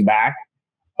swinging back,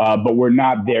 but we're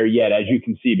not there yet, as you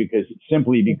can see, because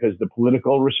the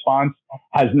political response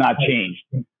has not changed.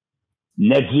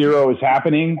 Net zero is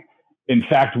happening. In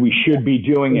fact, we should be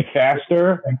doing it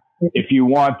faster. If you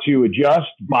want to adjust,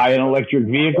 buy an electric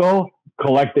vehicle,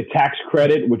 collect the tax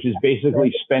credit, which is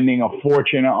basically spending a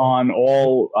fortune on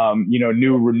all,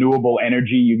 new renewable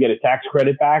energy. You get a tax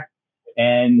credit back,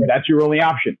 and that's your only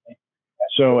option.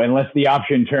 So unless the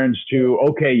option turns to,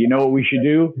 okay, you know what we should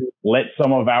do? Let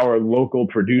some of our local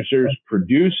producers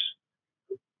produce.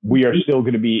 We are still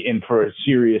going to be in for a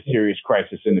serious, serious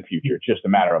crisis in the future. It's just a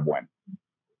matter of when.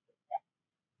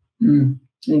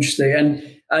 Interesting.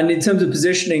 And in terms of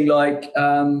positioning,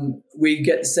 we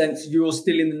get the sense you're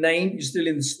still in the name, you're still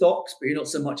in the stocks, but you're not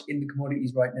so much in the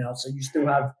commodities right now. So you still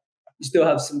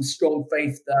have some strong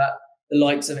faith that the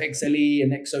likes of XLE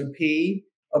and XOP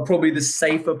are probably the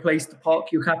safer place to park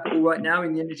your capital right now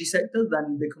in the energy sector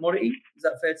than the commodity. Is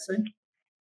that fair to say?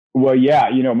 Well, yeah,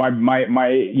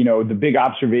 the big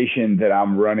observation that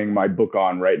I'm running my book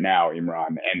on right now,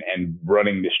 Imran, and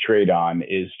running this trade on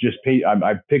is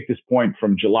I picked this point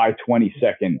from July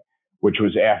 22nd, which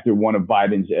was after one of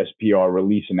Biden's SPR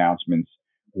release announcements,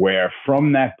 where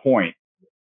from that point,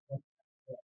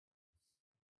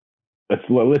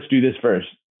 let's do this first.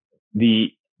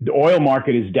 The oil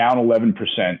market is down 11%.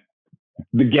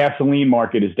 The gasoline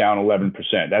market is down 11%.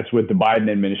 That's what the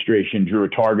Biden administration drew a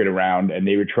target around, and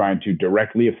they were trying to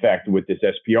directly affect with this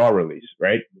SPR release,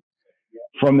 right?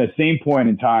 From the same point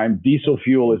in time, diesel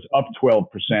fuel is up 12%.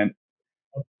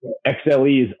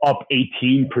 XLE is up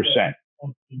 18%.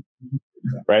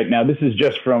 Right? Now, this is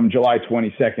just from July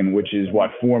 22nd, which is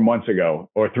 4 months ago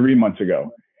or 3 months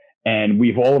ago. And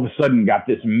we've all of a sudden got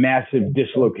this massive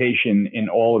dislocation in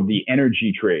all of the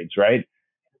energy trades, right?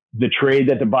 The trade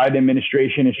that the Biden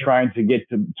administration is trying to get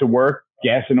to work,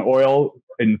 gas and oil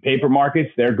and paper markets,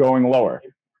 they're going lower.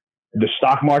 The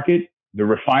stock market, the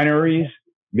refineries,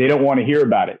 they don't want to hear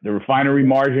about it. The refinery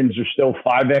margins are still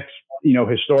 5x,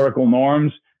 historical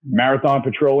norms. Marathon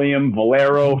Petroleum,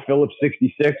 Valero, Phillips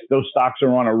 66, those stocks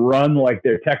are on a run like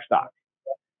they're tech stocks.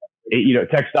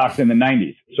 Tech stocks in the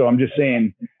 90s. So I'm just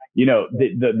saying,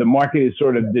 the market is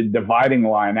sort of the dividing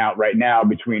line out right now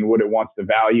between what it wants to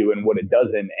value and what it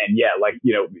doesn't. And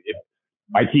if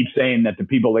I keep saying that the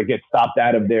people that get stopped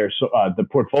out of their, the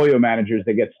portfolio managers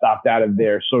that get stopped out of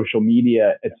their social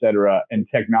media, et cetera, and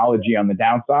technology on the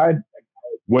downside,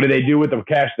 what do they do with the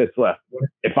cash that's left?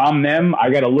 If I'm them, I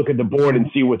got to look at the board and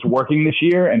see what's working this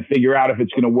year and figure out if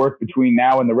it's going to work between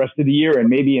now and the rest of the year and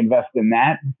maybe invest in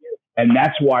that. And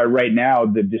that's why right now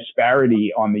the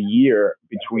disparity on the year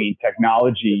between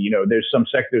technology, there's some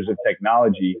sectors of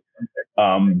technology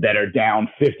that are down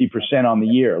 50% on the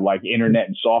year, like internet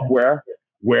and software,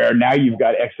 where now you've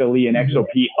got XLE and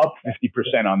XOP up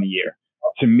 50% on the year.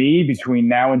 To me, between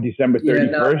now and December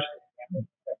 31st,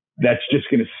 that's just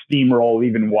going to steamroll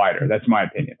even wider. That's my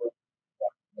opinion.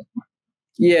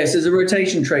 Yes, there's a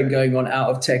rotation trade going on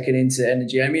out of tech and into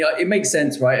energy. I mean, it makes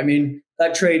sense, right? I mean,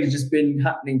 that trade has just been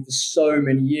happening for so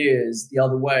many years the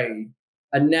other way.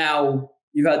 And now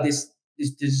you've had this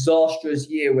disastrous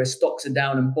year where stocks are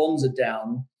down and bonds are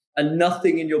down, and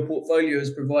nothing in your portfolio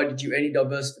has provided you any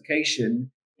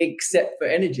diversification except for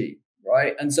energy,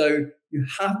 right? And so you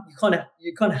kind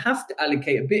of have to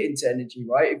allocate a bit into energy,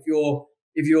 right? If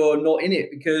you're not in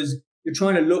it, because you're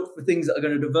trying to look for things that are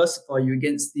going to diversify you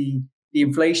against the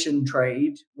inflation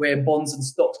trade where bonds and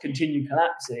stocks continue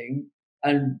collapsing.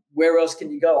 And where else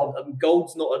can you go?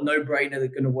 Gold's not a no-brainer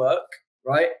that's going to work,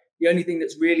 right? The only thing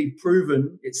that's really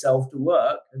proven itself to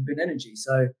work has been energy.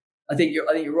 So I think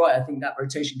you're right. I think that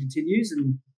rotation continues,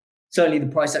 and certainly the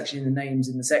price action in the names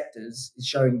in the sectors is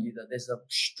showing you that there's a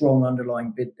strong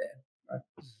underlying bid there.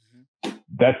 Right?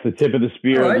 That's the tip of the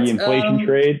spear of the inflation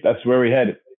trade. That's where we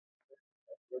headed.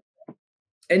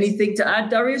 Anything to add,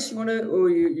 Darius? You want to, or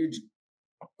you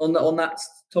on that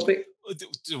topic?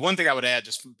 The one thing I would add,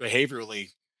 just behaviorally,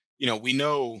 we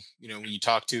know, when you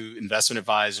talk to investment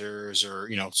advisors or,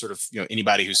 sort of,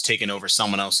 anybody who's taken over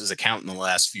someone else's account in the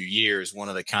last few years, one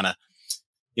of the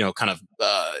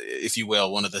if you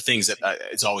will, one of the things that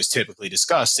is always typically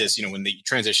discussed is, when they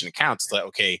transition accounts, it's like,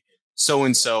 okay,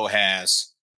 so-and-so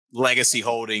has legacy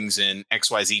holdings in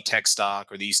XYZ tech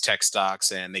stock or these tech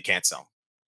stocks, and they can't sell.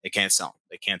 They can't sell.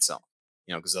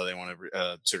 Because they want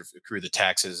to sort of accrue the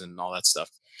taxes and all that stuff.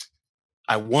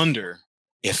 I wonder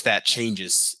if that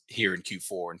changes here in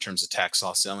Q4 in terms of tax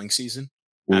loss selling season.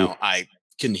 Now, I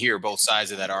can hear both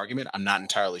sides of that argument. I'm not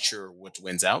entirely sure which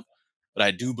wins out, but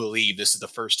I do believe this is the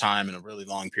first time in a really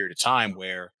long period of time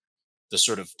where the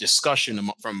sort of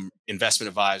discussion from investment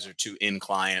advisor to end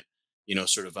client,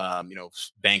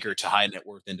 banker to high net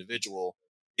worth individual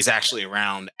is actually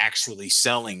around actually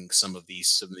selling some of these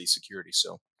securities.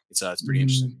 So it's pretty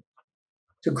interesting.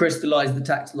 To crystallize the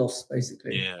tax loss,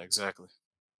 basically. Yeah, exactly.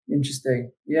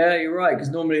 Interesting. Yeah, you're right. Because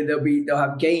normally they'll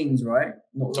have gains, right?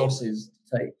 Not losses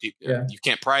to take. Yeah. You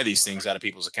can't pry these things out of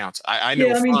people's accounts. I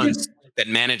know funds that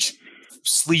manage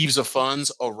sleeves of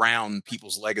funds around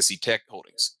people's legacy tech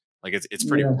holdings. Like it's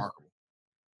pretty remarkable.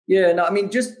 Yeah, no, I mean,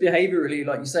 just behaviorally,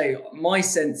 like you say, my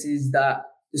sense is that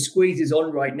the squeeze is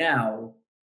on right now.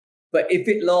 But if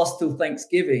it lasts till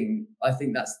Thanksgiving, I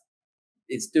think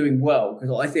it's doing well, because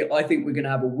I think we're going to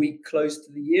have a weak close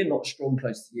to the year, not a strong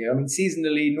close to the year. I mean,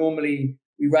 seasonally, normally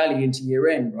we rally into year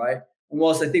end, right? And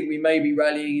whilst I think we may be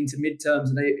rallying into midterms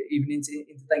and even into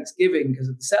Thanksgiving because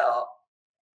of the setup,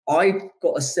 I've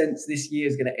got a sense this year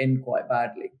is going to end quite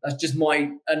badly. That's just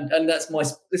and that's my,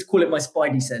 let's call it my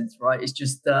spidey sense, right? It's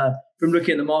just from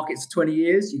looking at the markets for 20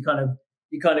 years, you kind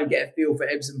of get a feel for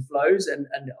ebbs and flows, and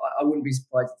I wouldn't be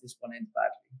surprised if this one ends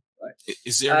badly. Right.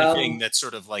 Is there anything that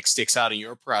sort of like sticks out in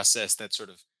your process that sort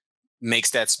of makes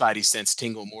that spidey sense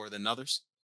tingle more than others?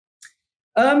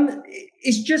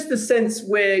 It's just the sense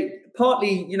where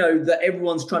partly, that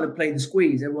everyone's trying to play the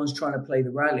squeeze, everyone's trying to play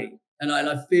the rally. And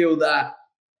I feel that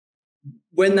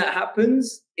when that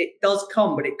happens, it does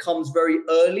come, but it comes very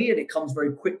early and it comes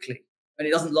very quickly, and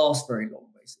it doesn't last very long,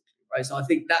 basically. Right. So I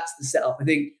think that's the setup. I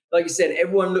think, like you said,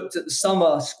 everyone looked at the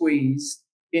summer squeeze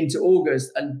into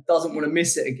August and doesn't want to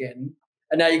miss it again.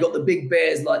 And now you've got the big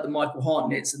bears like the Michael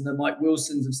Hartnett's and the Mike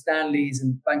Wilsons of Stanley's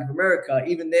and Bank of America.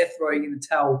 Even they're throwing in the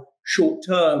towel short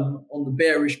term on the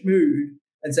bearish mood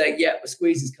and saying, yeah, the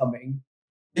squeeze is coming.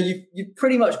 And you've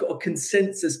pretty much got a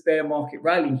consensus bear market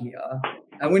rally here.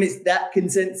 And when it's that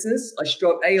consensus, I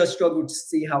struggle to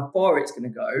see how far it's going to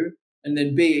go, and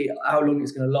then B, how long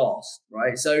it's going to last,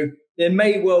 right? So there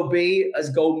may well be, as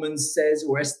Goldman says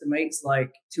or estimates,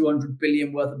 like 200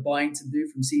 billion worth of buying to do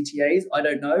from CTAs. I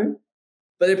don't know,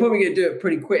 but they're probably going to do it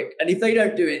pretty quick. And if they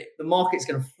don't do it, the market's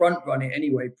going to front run it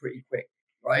anyway pretty quick,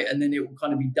 right? And then it will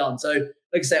kind of be done. So,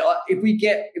 like I say, if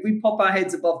we pop our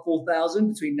heads above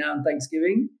 4,000 between now and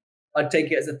Thanksgiving, I'd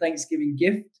take it as a Thanksgiving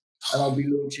gift, and I'll be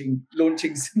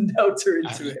launching some Delta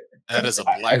into it. That is a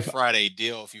Black Friday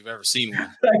deal if you've ever seen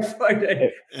one. Black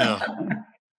Friday. Yeah.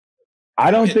 I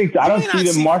don't see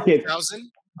the market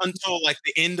until like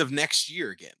the end of next year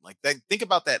again. Like that, think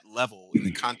about that level in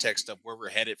the context of where we're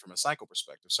headed from a cycle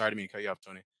perspective. Sorry to mean to cut you off,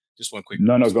 Tony. Just one quick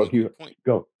point.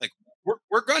 Go. Like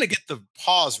we're going to get the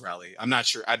pause rally. I'm not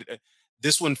sure.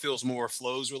 This one feels more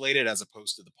flows related as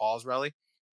opposed to the pause rally.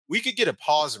 We could get a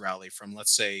pause rally from,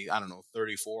 let's say, I don't know,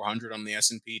 3,400 on the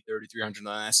S&P, 3,300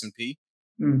 on the S&P.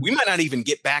 We might not even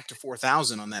get back to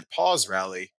 4,000 on that pause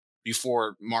rally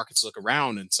before markets look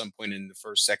around at some point in the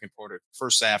first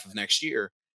half of next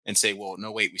year and say, well,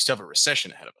 no, wait, we still have a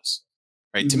recession ahead of us.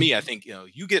 right? To me, I think,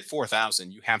 you get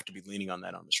 4,000, you have to be leaning on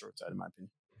that on the short side, in my opinion.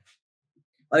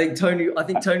 I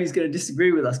think Tony's going to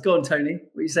disagree with us. Go on, Tony.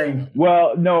 What are you saying?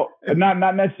 Well, no,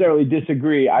 not necessarily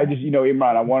disagree. I just,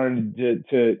 Imran, I wanted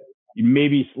to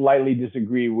maybe slightly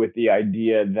disagree with the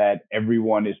idea that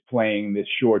everyone is playing this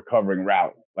short covering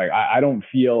rally. Like, I don't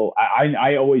feel,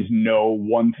 I always know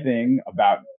one thing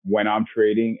about when I'm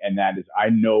trading, and that is I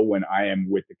know when I am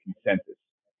with the consensus.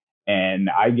 And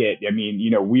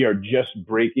we are just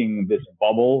breaking this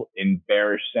bubble in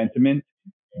bearish sentiment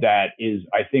that is,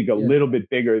 I think, a little bit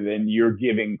bigger than you're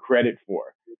giving credit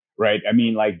for, right? I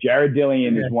mean, like, Jared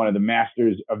Dillian is one of the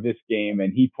masters of this game,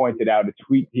 and he pointed out a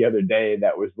tweet the other day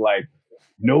that was like,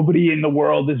 nobody in the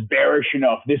world is bearish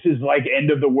enough. This is like end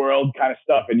of the world kind of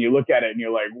stuff. And you look at it and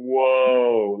you're like,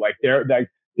 whoa, like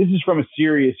this is from a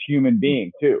serious human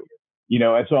being too,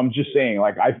 And so I'm just saying,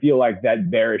 like, I feel like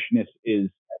that bearishness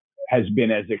has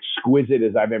been as exquisite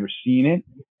as I've ever seen it.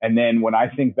 And then when I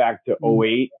think back to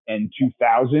 08 and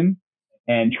 2000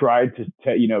 and tried to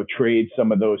trade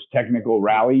some of those technical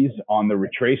rallies on the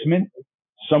retracement,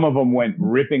 some of them went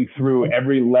ripping through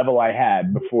every level I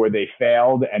had before they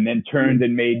failed and then turned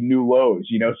and made new lows,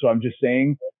 So I'm just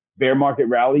saying bear market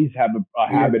rallies have a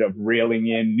habit of reeling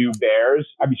in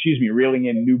reeling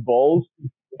in new bulls.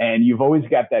 And you've always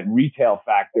got that retail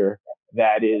factor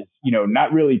that is,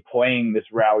 not really playing this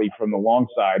rally from the long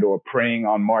side or preying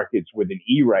on markets with an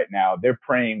E right now. They're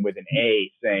preying with an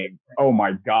A, saying, oh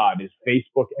my God, is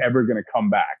Facebook ever going to come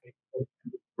back?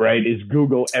 Right? Is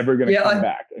Google ever going to come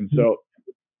back? And so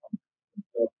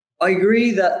I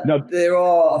agree that there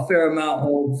are a fair amount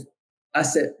of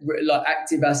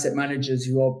active asset managers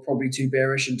who are probably too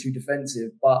bearish and too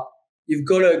defensive, but you've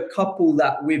got to couple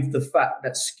that with the fact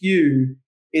that skew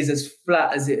is as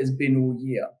flat as it has been all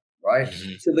year, right?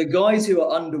 Mm-hmm. So the guys who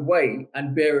are underweight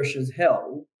and bearish as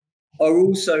hell are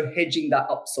also hedging that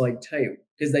upside tail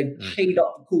because they paid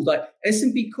up the calls. Like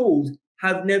S&P calls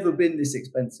have never been this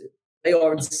expensive. They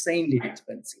are insanely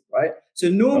expensive, right? So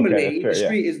normally the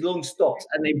street is long stops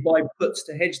and they buy puts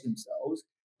to hedge themselves.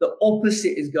 The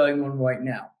opposite is going on right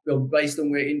now, based on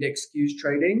where index skews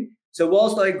trading. So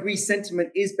whilst I agree sentiment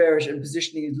is bearish and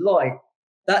positioning is light,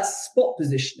 that's spot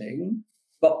positioning,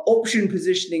 but option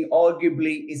positioning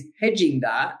arguably is hedging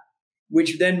that,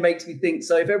 which then makes me think,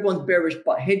 so if everyone's bearish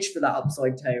but hedge for that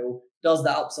upside tail, does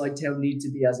that upside tail need to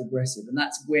be as aggressive? And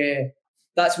that's where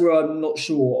I'm not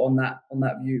sure on that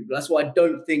view. But that's why I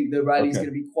don't think the rally is going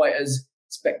to be quite as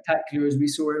spectacular as we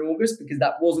saw in August, because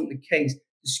that wasn't the case.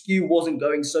 The skew wasn't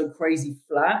going so crazy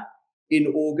flat in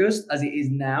August as it is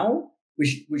now,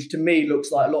 which to me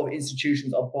looks like a lot of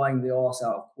institutions are buying the arse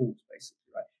out of calls, basically,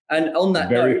 right? And on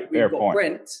that note, we've got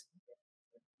Brent.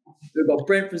 We've got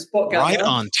Brent from Spot Gambler. Right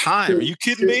on time. Are you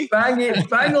kidding me? Bang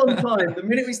on time. The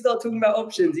minute we start talking about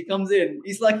options, he comes in.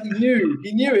 He's like, he knew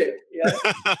it. Yeah.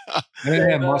 I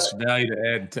didn't have much value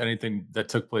to add to anything that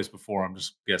took place before. I'm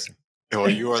just guessing. Well,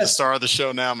 you are the star of the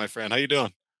show now, my friend. How you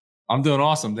doing? I'm doing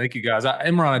awesome. Thank you, guys.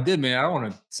 Imran, I don't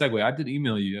want to segue. I did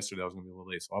email you yesterday. I was going to be a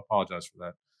little late, so I apologize for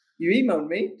that. You emailed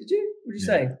me, did you? What did you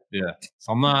say? Yeah.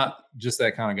 So I'm not just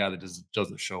that kind of guy that just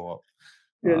doesn't show up.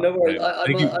 Yeah, no worries. I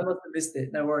must have missed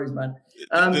it. No worries, man.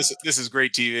 This is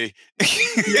great TV.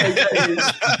 You're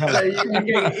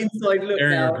getting an inside look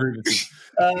now.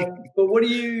 But what are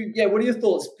your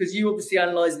thoughts? Because you obviously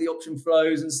analyze the option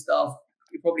flows and stuff.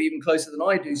 You're probably even closer than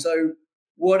I do. So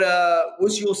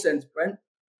what's your sense, Brent?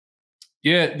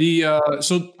 Yeah,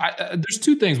 there's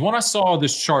two things. One, I saw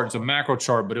this chart. It's a macro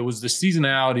chart, but it was the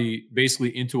seasonality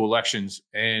basically into elections.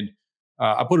 And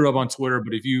I put it up on Twitter,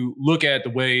 but if you look at the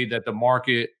way that the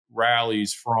market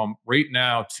rallies from right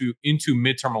now into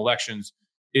midterm elections,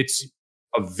 it's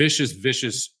a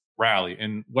vicious rally.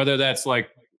 And whether that's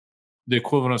like the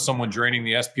equivalent of someone draining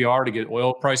the SPR to get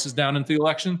oil prices down into the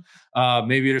election,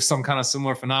 maybe there's some kind of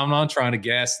similar phenomenon trying to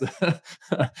gas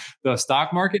the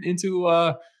stock market into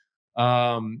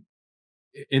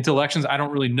elections. I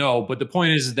don't really know, but the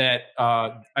point is that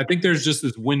I think there's just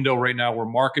this window right now where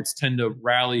markets tend to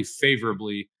rally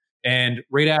favorably, and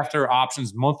right after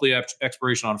options monthly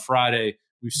expiration on Friday,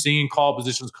 we've seen call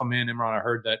positions come in. Imran, I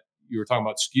heard that you were talking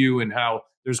about skew and how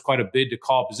there's quite a bid to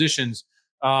call positions,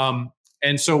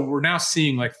 and so we're now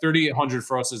seeing like 3,800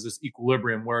 for us is this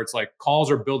equilibrium where it's like calls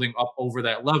are building up over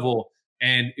that level,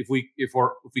 and if we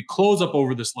close up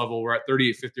over this level, we're at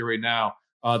 3,850 right now.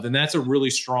 Then that's a really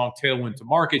strong tailwind to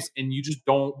markets. And you just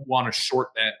don't want to short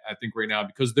that, I think, right now,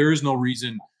 because there is no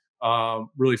reason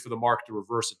really for the market to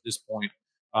reverse at this point.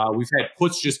 We've had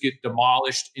puts just get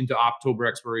demolished into October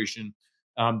expiration.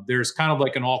 There's kind of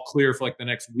like an all clear for like the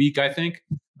next week, I think,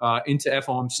 into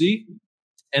FOMC.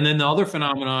 And then the other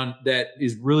phenomenon that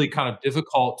is really kind of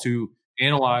difficult to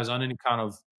analyze on any kind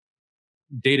of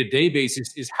day-to-day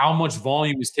basis is how much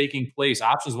volume is taking place,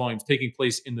 options volume is taking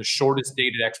place in the shortest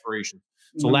dated expiration.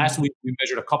 So last week we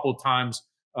measured a couple of times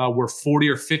where 40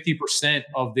 or 50%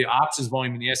 of the options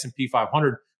volume in the S&P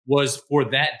 500 was for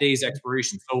that day's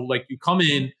expiration. So like you come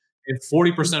in and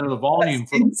 40% of the volume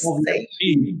for the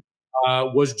S&P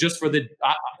was just for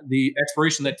the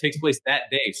expiration that takes place that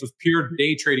day. So it's pure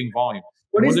day trading volume.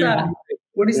 What is that?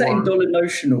 What is that in dollar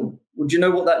notional? Would you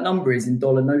know what that number is in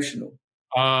dollar notional?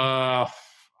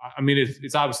 I mean,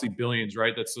 it's obviously billions,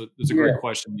 right? That's a great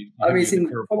question. I mean, it's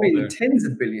probably in tens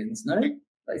of billions, no?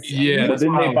 Yeah,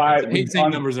 didn't they buy? I hate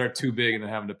saying numbers are too big and then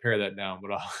having to pare that down,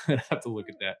 but I'll have to look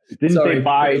at that. Didn't they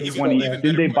buy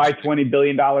 $20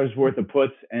 billion worth of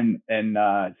puts and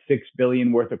 $6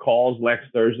 billion worth of calls last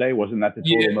Thursday? Wasn't that the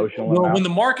total notional amount? Well, when the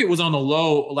market was on the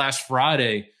low last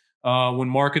Friday, when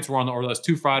markets were on the, or last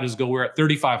 2 Fridays ago, we were at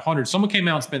 3,500. Someone came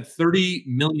out and spent $30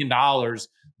 million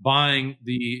buying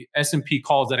the S&P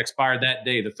calls that expired that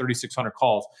day, the 3,600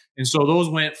 calls. And so those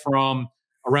went from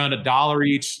around $1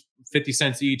 each, 50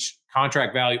 cents each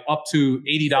contract value up to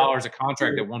 $80 a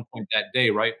contract at one point that day,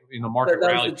 right? In the market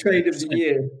rally. That was the trade of the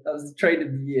year. That was the trade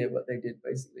of the year, what they did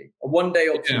basically. A one-day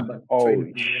option. Yeah. Oh,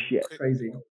 shit.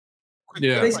 Crazy.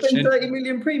 Yeah. They spent 30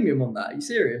 million premium on that. Are you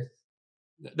serious?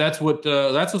 That's what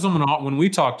someone, when we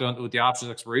talked with the options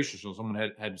expiration show,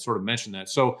 someone had sort of mentioned that.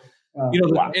 So,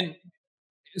 and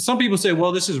some people say,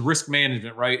 well, this is risk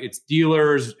management, right? It's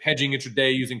dealers hedging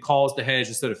intraday using calls to hedge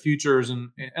instead of futures. And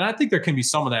I think there can be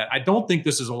some of that. I don't think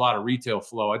this is a lot of retail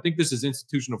flow. I think this is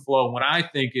institutional flow. And what I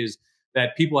think is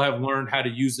that people have learned how to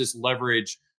use this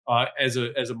leverage as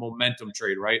a momentum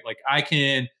trade, right? Like I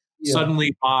can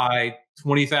suddenly buy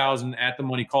 20,000 at the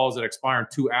money calls that expire in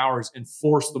 2 hours and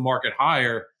force the market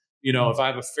higher. If I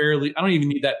have I don't even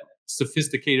need that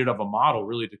sophisticated of a model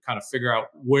really to kind of figure out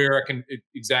where I can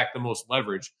exact the most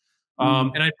leverage.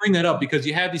 And I bring that up because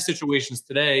you have these situations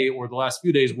today or the last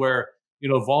few days where,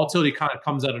 volatility kind of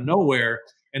comes out of nowhere.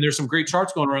 And there's some great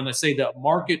charts going around that say that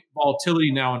market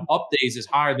volatility now in up days is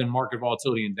higher than market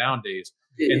volatility in down days.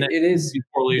 And that is in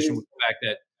correlation with the fact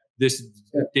that this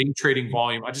day trading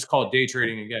volume, I just call it day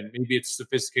trading again. Maybe it's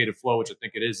sophisticated flow, which I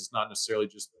think it is. It's not necessarily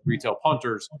just retail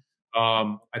punters.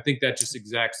 I think that just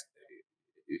exacts.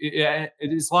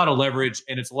 It's a lot of leverage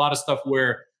and it's a lot of stuff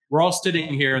where we're all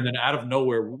sitting here and then out of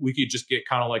nowhere, we could just get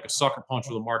kind of like a sucker punch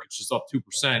where the market's just up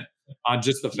 2% on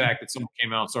just the fact that someone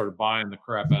came out and started buying the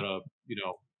crap out of,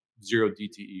 zero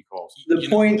DTE calls. The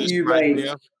point you made.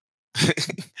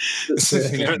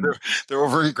 They're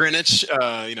over in Greenwich,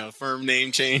 firm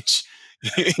name change.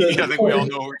 I think we all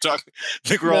know what we're talking. I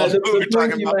think we're all know what we're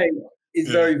talking about. Is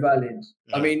very valid.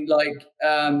 Yeah. I mean,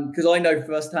 because I know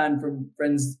firsthand from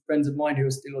friends of mine who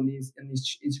are still on the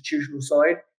institutional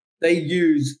side, they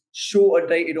use shorter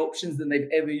dated options than they've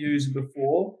ever used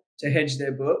before to hedge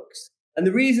their books. And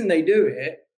the reason they do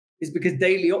it is because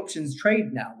daily options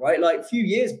trade now, right? Like a few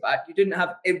years back, you didn't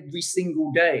have every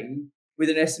single day with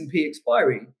an S&P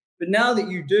expiry. But now that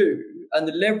you do, and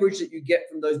the leverage that you get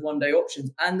from those one-day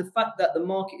options, and the fact that the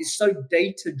market is so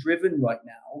data-driven right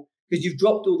now, because you've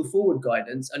dropped all the forward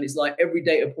guidance and it's like every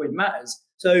data point matters.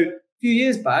 So a few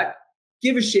years back,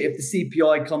 give a shit if the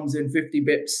CPI comes in 50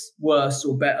 bips worse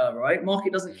or better, right?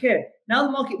 Market doesn't care. Now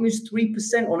the market moves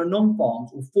 3% on a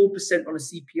non-farms or 4% on a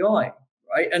CPI,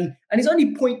 right? And it's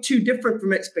only 0.2 different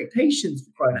from expectations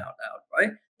for crying out loud,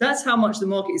 right? That's how much the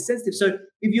market is sensitive. So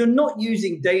if you're not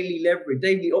using daily leverage,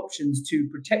 daily options to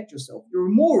protect yourself, you're a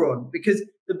moron because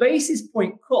the basis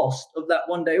point cost of that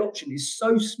one-day option is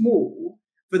so small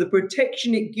for the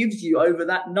protection it gives you over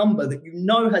that number that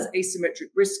has asymmetric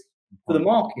risk for the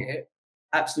market,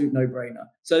 absolute no-brainer.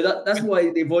 So that's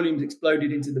why the volumes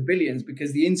exploded into the billions,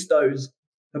 because the instos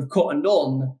have cottoned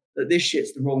on that this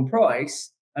shit's the wrong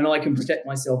price and I can protect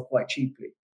myself quite cheaply.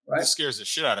 Right? It scares the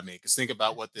shit out of me because think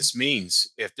about what this means.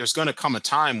 If there's going to come a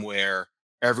time where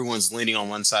everyone's leaning on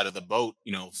one side of the boat,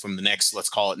 from the next, let's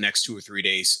call it next 2 or 3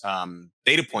 days,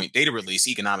 data release,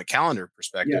 economic calendar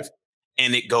perspective,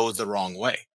 and it goes the wrong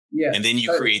way. Yeah. And then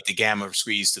you create the gamma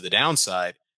squeeze to the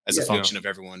downside as a function of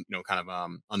everyone, kind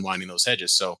of unwinding those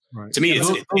hedges. So to me,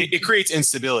 it creates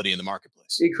instability in the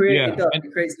marketplace. It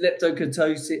creates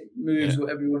leptokurtosis moves,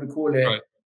 whatever you want to call it,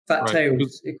 fat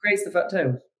tails. It creates the fat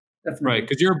tails. Definitely. Right,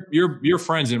 because your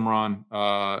friends,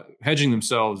 Imran, hedging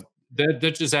themselves,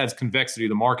 that just adds convexity to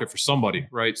the market for somebody,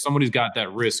 right? Somebody's got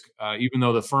that risk, even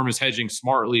though the firm is hedging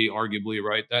smartly, arguably,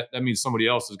 right? That means somebody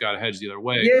else has got to hedge the other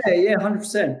way. Yeah,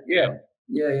 100%. Yeah,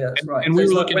 that's right. And we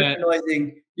were looking at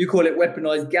you call it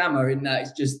weaponized gamma in that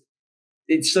it's just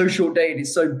it's so short dated,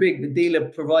 it's so big. The dealer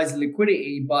provides the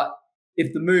liquidity, but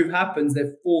if the move happens,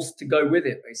 they're forced to go with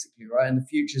it, basically, right? And the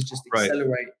futures just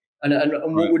accelerate. And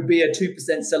what would be a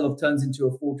 2% sell-off turns into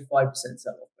a 4 to 5%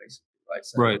 sell-off, basically, right?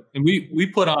 So, right. And we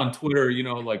put on Twitter,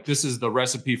 like this is the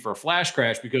recipe for a flash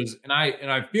crash because, and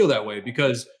I feel that way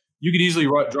because you could easily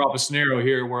drop a scenario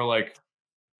here where like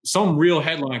some real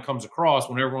headline comes across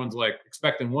when everyone's like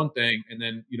expecting one thing, and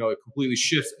then it completely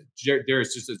shifts.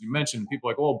 There's just as you mentioned, people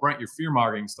are like, oh, Brent, you're fear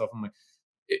mongering stuff. I'm like,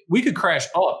 we could crash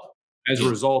up as a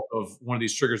result of one of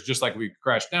these triggers, just like we could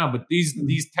crash down. But these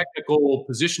technical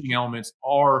positioning elements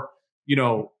are,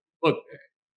 look,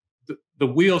 the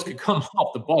wheels could come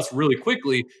off the bus really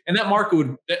quickly, and that market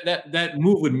would that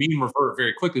move would mean revert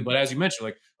very quickly. But as you mentioned,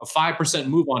 like a 5%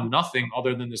 move on nothing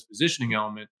other than this positioning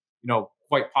element,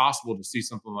 quite possible to see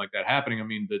something like that happening. I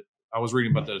mean, I was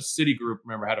reading about the Citigroup.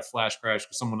 Remember, had a flash crash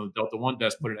because someone on the Delta One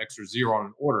desk put an extra zero on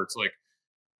an order. It's like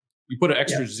you put an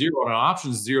extra zero on an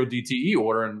options zero DTE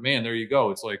order, and man, there you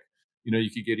go. It's like you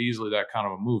could get easily that kind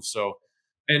of a move. So,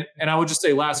 and I would just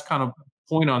say last kind of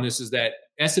point on this is that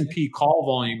S&P call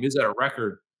volume is at a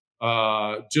record.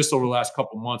 Just over the last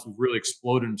couple of months, we've really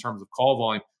exploded in terms of call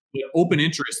volume. But open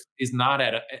interest is not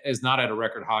at a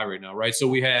record high right now, right? So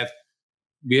we have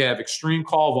extreme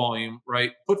call volume,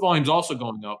 right? Put volume's also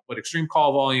going up, but extreme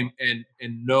call volume and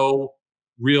no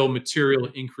real material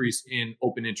increase in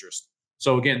open interest.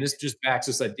 So again, this just backs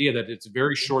this idea that it's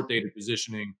very short dated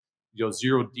positioning,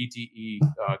 zero DTE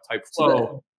type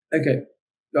flow. Okay.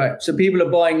 Right. So people are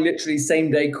buying literally same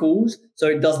day calls, so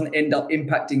it doesn't end up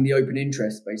impacting the open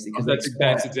interest, basically. That's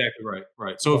exactly right.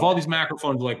 Right. So if all these macro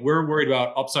funds like we're worried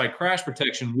about upside crash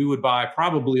protection, we would buy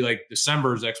probably like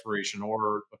December's expiration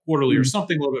or a quarterly or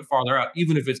something a little bit farther out,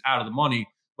 even if it's out of the money.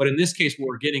 But in this case, what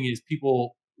we're getting is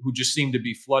people who just seem to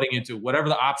be flooding into whatever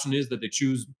the option is that they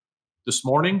choose this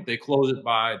morning. They close it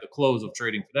by the close of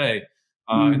trading today,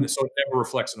 and so it never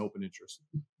reflects an open interest.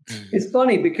 It's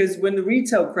funny because when the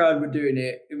retail crowd were doing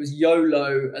it, it was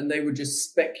YOLO and they were just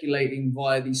speculating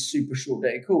via these super short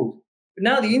dated calls. But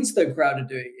now the insto crowd are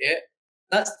doing it.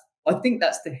 I think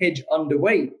that's the hedge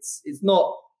underweights. It's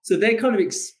not. So they kind of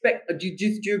expect. Do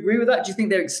you agree with that? Do you think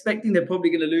they're expecting they're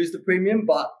probably going to lose the premium,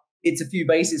 but it's a few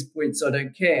basis points, so I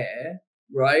don't care,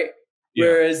 right? Yeah.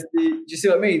 Whereas, do you see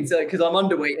what I mean? So because I'm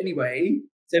underweight anyway.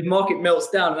 So if market melts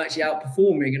down, I'm actually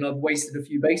outperforming and I've wasted a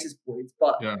few basis points.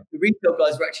 But the retail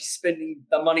guys are actually spending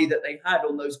the money that they had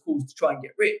on those calls to try and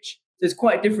get rich. So it's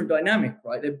quite a different dynamic,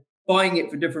 right? They're buying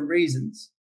it for different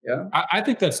reasons. Yeah, I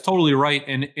think that's totally right.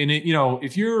 And it,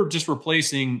 if you're just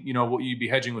replacing, what you'd be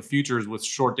hedging with futures with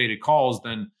short dated calls,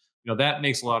 then, that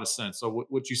makes a lot of sense. So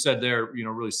what you said there,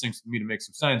 really sinks to me to make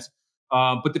some sense.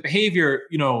 But the behavior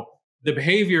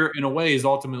in a way is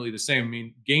ultimately the same. I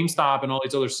mean, GameStop and all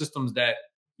these other systems that,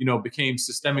 became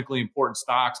systemically important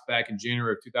stocks back in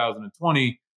January of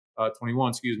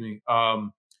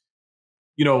 2021,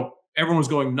 everyone was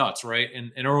going nuts, right?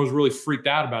 And everyone was really freaked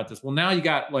out about this. Well, now you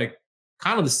got like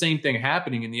kind of the same thing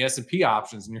happening in the S&P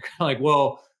options. And you're kind of like,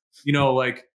 well,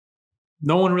 like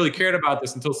no one really cared about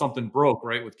this until something broke,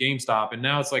 right? With GameStop. And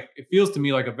now it's like, it feels to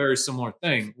me like a very similar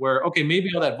thing where, okay,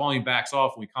 maybe all that volume backs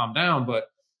off and we calm down, but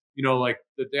like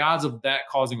the odds of that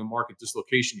causing a market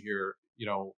dislocation here,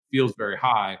 feels very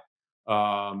high.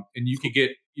 And you could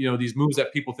get, these moves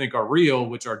that people think are real,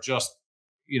 which are just,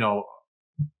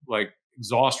 like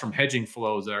exhaust from hedging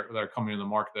flows that are coming in the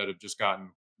market that have just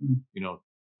gotten,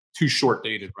 too short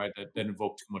dated, right? That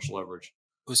invoke too much leverage.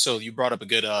 So you brought up a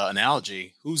good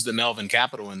analogy. Who's the Melvin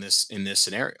Capital in this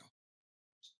scenario?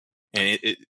 And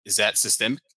is that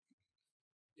systemic?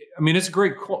 I mean, it's a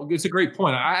great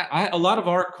point. A lot of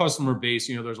our customer base,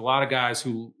 there's a lot of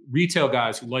retail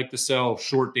guys who like to sell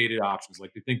short dated options.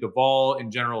 Like they think the vol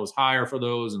in general is higher for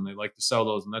those and they like to sell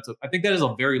those. And I think that is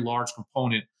a very large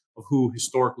component of who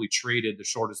historically traded the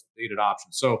shortest dated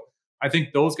options. So I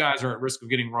think those guys are at risk of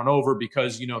getting run over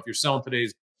because, if you're selling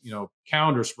today's,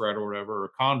 calendar spread or whatever,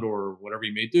 or condor or whatever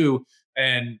you may do,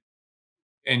 and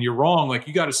you're wrong, like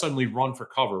you got to suddenly run for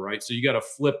cover, right? So you got to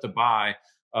flip to buy.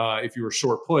 If you were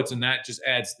short puts, and that just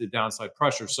adds to the downside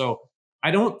pressure. So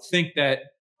I don't think that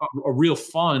a real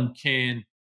fund can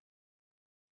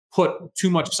put too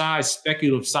much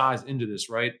speculative size into this,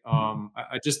 right?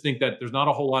 I just think that there's not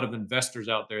a whole lot of investors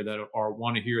out there that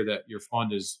want to hear that your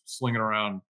fund is slinging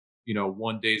around,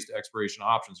 1 day's to expiration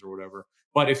options or whatever.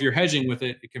 But if you're hedging with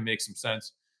it, it can make some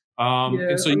sense. My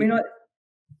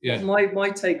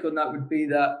take on that would be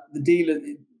that the dealer.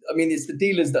 It's the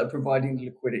dealers that are providing the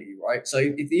liquidity, right? So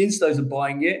if the instos are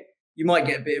buying it, you might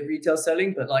get a bit of retail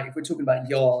selling, but like if we're talking about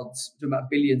yards, we're talking about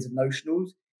billions of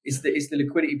notionals, It's the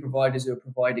liquidity providers who are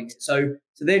providing it. So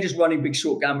they're just running big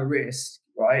short gamma risk,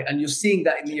 right? And you're seeing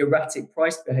that in the erratic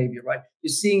price behavior, right? You're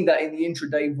seeing that in the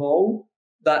intraday vol,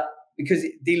 that because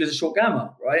dealers are short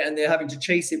gamma, right? And they're having to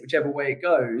chase it whichever way it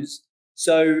goes.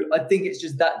 So I think it's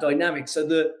just that dynamic. So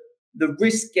the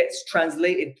risk gets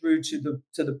translated through to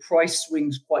the price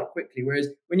swings quite quickly. Whereas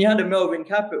when you had a Melvin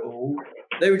Capital,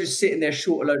 they were just sitting there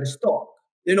short a load of stock.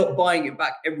 They're not buying it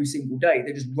back every single day.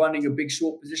 They're just running a big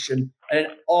short position. And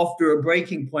after a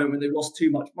breaking point when they lost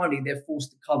too much money, they're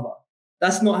forced to cover.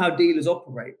 That's not how dealers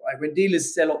operate, right? When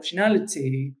dealers sell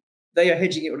optionality, they are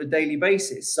hedging it on a daily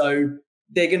basis. So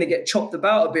they're going to get chopped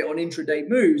about a bit on intraday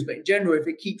moves. But in general, if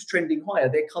it keeps trending higher,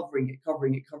 they're covering it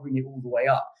all the way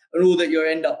up. And all that you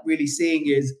end up really seeing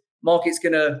is market's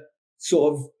going to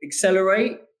sort of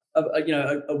accelerate. A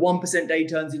 1% day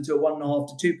turns into a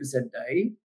 1.5 to 2%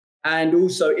 day. And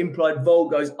also implied vol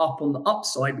goes up on the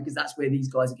upside because that's where these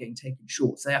guys are getting taken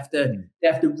short. So they have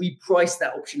to reprice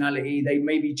that optionality. They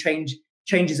maybe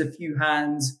changes a few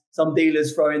hands. Some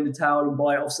dealers throw in the towel and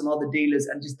buy it off some other dealers,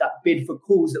 and just that bid for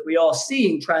calls that we are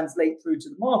seeing translate through to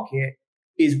the market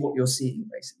is what you're seeing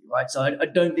basically, right? So I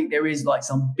don't think there is like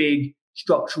some big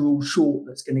structural short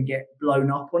that's going to get blown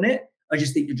up on it. I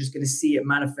just think you're just going to see it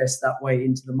manifest that way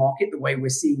into the market, the way we're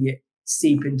seeing it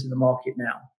seep into the market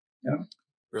now. You know?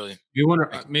 Really? You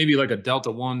wonder maybe like a Delta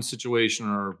One situation,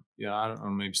 or I don't know,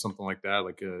 maybe something like that,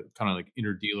 like a kind of like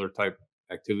interdealer type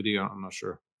activity. I'm not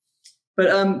sure. But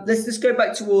let's go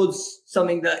back towards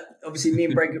something that obviously me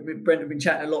and Brent have been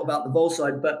chatting a lot about, the vol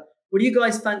side. But what do you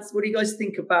guys fancy? What do you guys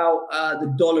think about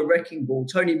the dollar wrecking ball?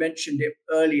 Tony mentioned it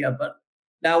earlier, but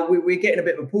now we're getting a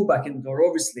bit of a pullback in the dollar,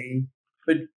 obviously.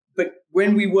 But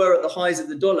when we were at the highs of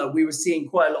the dollar, we were seeing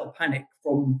quite a lot of panic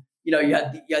from, you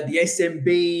had the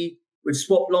SMB with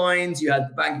swap lines, you had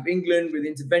the Bank of England with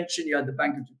intervention, you had the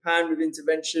Bank of Japan with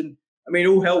intervention. I mean,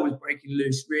 all hell was breaking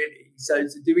loose, really. So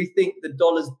do we think the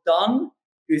dollar's done?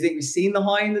 Do we think we've seen the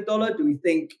high in the dollar?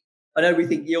 I know we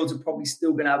think yields are probably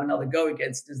still going to have another go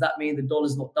against. Does that mean the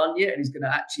dollar's not done yet and it's going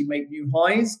to actually make new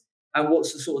highs? And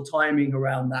what's the sort of timing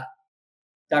around that?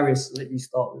 Darius, let you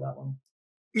start with that one.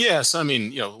 Yes, I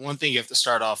mean, one thing you have to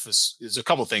start off is a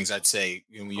couple things I'd say.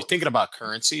 When you're thinking about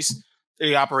currencies,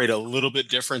 they operate a little bit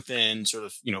different than sort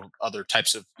of other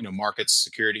types of markets,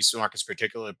 securities markets,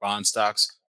 particularly bond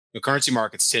stocks. Currency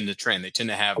markets tend to trend; they tend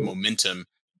to have momentum,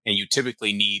 and you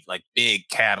typically need like big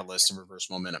catalysts to reverse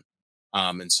momentum.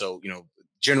 And so,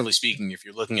 generally speaking, if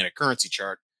you're looking at a currency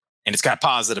chart and it's got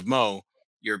positive mo,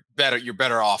 you're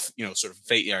better off, sort of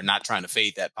fade or not trying to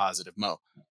fade that positive mo.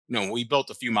 We built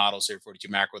a few models here, 42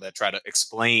 Macro, that try to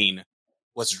explain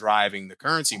what's driving the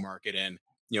currency market, and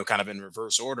kind of in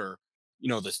reverse order.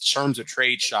 The terms of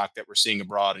trade shock that we're seeing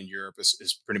abroad in Europe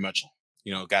is pretty much,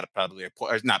 got probably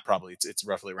not probably, it's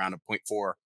roughly around a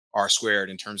 0.4 R squared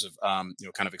in terms of,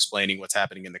 kind of explaining what's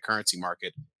happening in the currency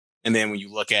market. And then when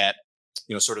you look at,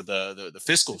 sort of the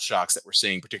fiscal shocks that we're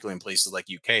seeing, particularly in places like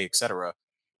UK, et cetera,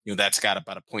 that's got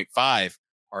about a 0.5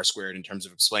 R squared in terms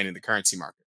of explaining the currency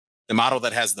market. The model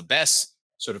that has the best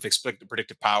sort of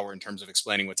predictive power in terms of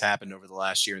explaining what's happened over the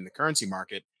last year in the currency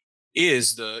market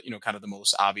is the, kind of the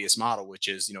most obvious model, which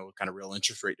is, kind of real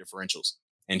interest rate differentials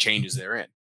and changes therein.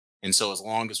 And so as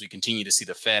long as we continue to see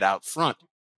the Fed out front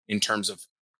in terms of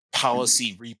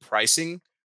policy repricing,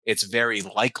 it's very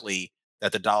likely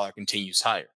that the dollar continues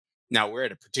higher. Now we're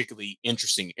at a particularly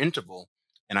interesting interval.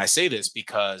 And I say this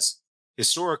because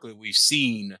historically we've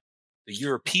seen the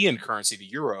European currency, the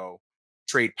euro,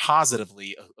 trade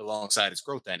positively alongside its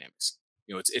growth dynamics.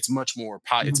 It's much more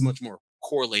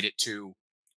correlated to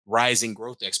rising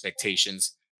growth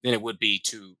expectations than it would be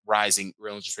to rising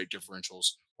real interest rate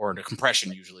differentials, or the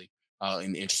compression usually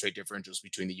in the interest rate differentials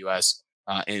between the U.S.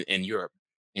 And Europe.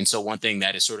 And so one thing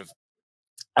that is sort of,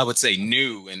 I would say,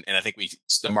 new, and I think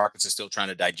the markets are still trying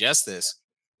to digest this,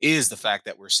 is the fact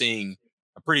that we're seeing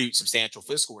a pretty substantial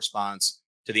fiscal response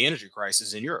to the energy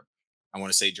crisis in Europe. I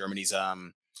want to say Germany's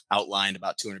outlined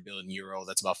about 200 billion euro.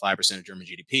 That's about 5% of German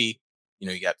GDP.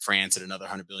 You got France at another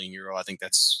 100 billion euro. I think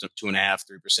that's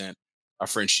 2.5-3% of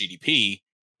French GDP.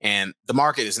 And the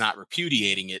market is not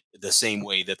repudiating it the same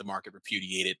way that the market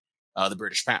repudiated the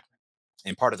British pound.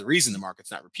 And part of the reason the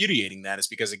market's not repudiating that is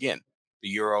because, again, the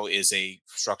euro is a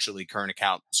structurally current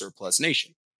account surplus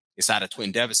nation. It's not a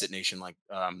twin deficit nation like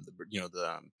the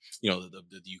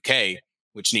UK,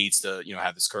 which needs to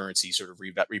have this currency sort of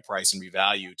reprice and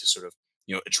revalue to sort of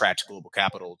attract global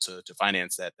capital to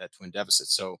finance that twin deficit.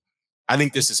 So I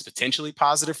think this is potentially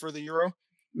positive for the euro.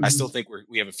 Mm-hmm. I still think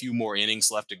we have a few more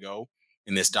innings left to go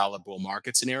in this dollar bull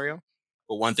market scenario.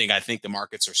 But one thing I think the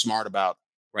markets are smart about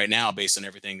right now, based on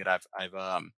everything that I've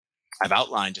I've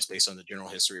outlined just based on the general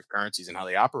history of currencies and how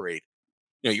they operate,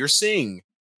 you're seeing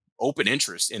open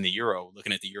interest in the euro,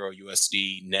 looking at the euro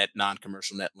USD net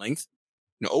non-commercial net length.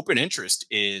 Open interest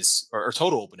is, or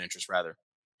total open interest rather,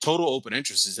 total open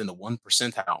interest is in the 1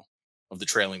 percentile of the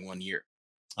trailing 1 year.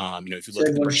 If you So look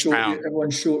at the British pound,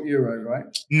 everyone's short euro, right?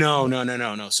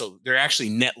 no. So they're actually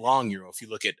net long euro. If you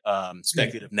look at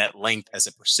speculative net length as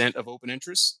a percent of open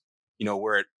interest,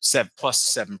 we're at plus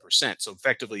 7%. So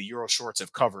effectively, euro shorts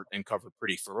have covered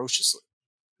pretty ferociously.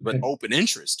 But open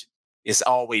interest is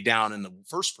all the way down in the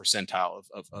first percentile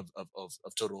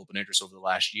of total open interest over the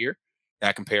last year.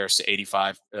 That compares to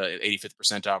 85th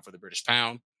percentile for the British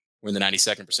pound. We're in the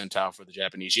 92nd percentile for the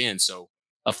Japanese yen. So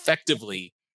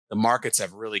effectively, the markets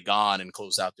have really gone and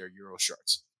closed out their euro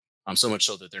shorts. So much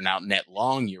so that they're now net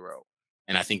long euro.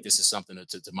 And I think this is something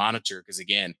to monitor because,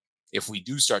 again, if we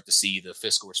do start to see the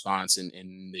fiscal response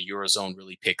in the Eurozone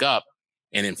really pick up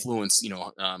and influence,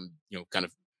 kind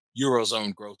of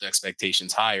Eurozone growth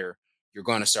expectations higher, you're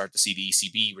going to start to see the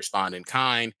ECB respond in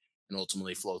kind and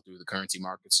ultimately flow through the currency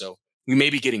market. So we may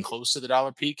be getting close to the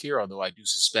dollar peak here, although I do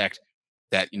suspect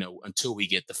that, until we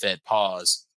get the Fed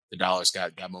pause, the dollar's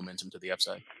got momentum to the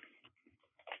upside.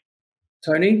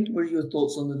 Tony, what are your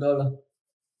thoughts on the dollar?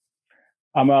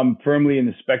 I'm firmly in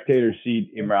the spectator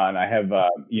seat, Imran. I have,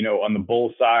 on the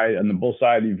bull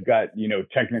side, you've got,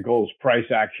 technicals, price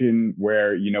action,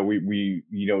 where,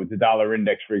 the dollar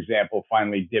index, for example,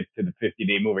 finally dipped to the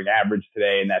 50-day moving average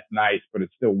today, and that's nice, but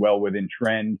it's still well within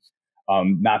trend.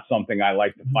 Not something I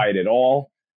like to fight at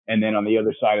all. And then on the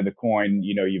other side of the coin,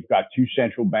 you've got two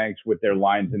central banks with their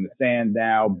lines in the sand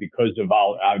now because of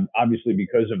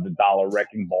the dollar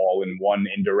wrecking ball in one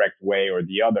indirect way or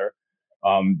the other.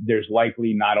 There's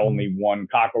likely not only one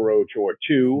cockroach or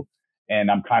two, and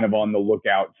I'm kind of on the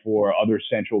lookout for other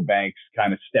central banks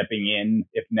kind of stepping in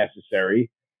if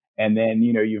necessary. And then,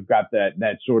 you've got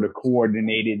that sort of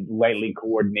lightly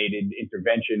coordinated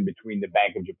intervention between the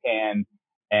Bank of Japan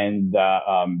and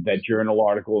that journal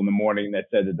article in the morning that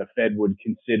said that the Fed would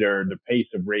consider the pace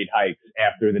of rate hikes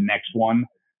after the next one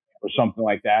or something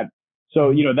like that.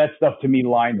 So, that stuff to me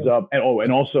lines up.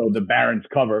 And also the Barron's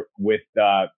cover with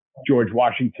George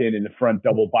Washington in the front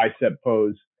double bicep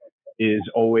pose is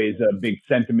always a big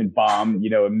sentiment bomb.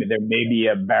 There may be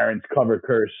a Barron's cover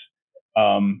curse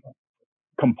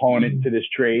component to this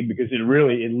trade because it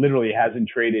literally hasn't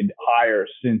traded higher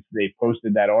since they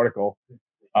posted that article.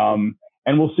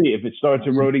 And we'll see if it starts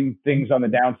eroding things on the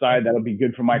downside. That'll be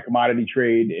good for my commodity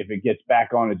trade. If it gets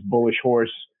back on its bullish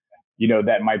horse,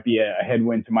 that might be a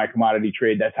headwind to my commodity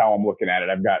trade. That's how I'm looking at it.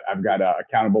 I've got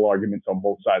accountable arguments on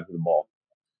both sides of the ball.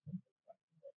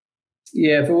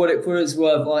 Yeah, for what it's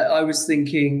worth, I was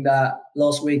thinking that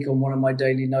last week on one of my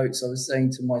daily notes, I was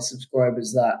saying to my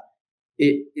subscribers that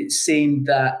it seemed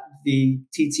that the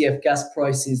TTF gas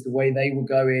prices, the way they were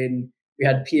going, we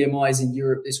had PMIs in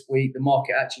Europe this week. The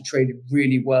market actually traded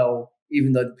really well,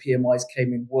 even though the PMIs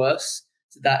came in worse.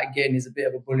 So that, again, is a bit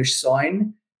of a bullish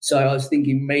sign. So I was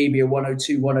thinking maybe a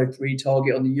 102, 103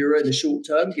 target on the euro in the short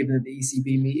term, given the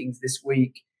ECB meetings this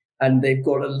week. And they've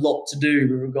got a lot to do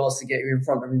with regards to getting in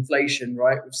front of inflation,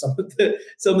 right? With some of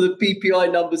the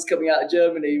PPI numbers coming out of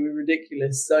Germany were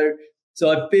ridiculous. So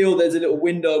I feel there's a little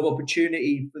window of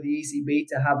opportunity for the ECB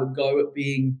to have a go at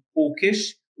being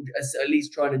hawkish, at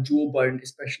least trying to jawbone,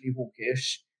 especially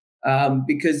hawkish,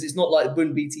 because it's not like the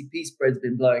Bund BTP spread's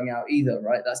been blowing out either,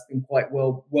 right? That's been quite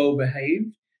well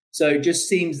behaved. So it just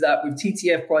seems that with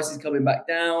TTF prices coming back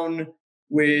down,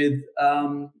 with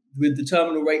the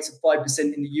terminal rates of 5%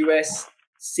 in the US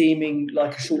seeming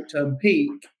like a short-term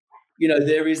peak,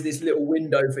 there is this little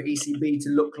window for ECB to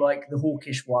look like the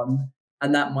hawkish one,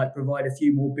 and that might provide a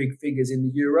few more big figures in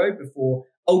the euro before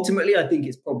ultimately I think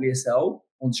it's probably a sell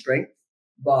on strength.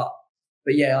 But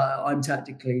yeah, I'm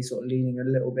tactically sort of leaning a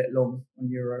little bit long on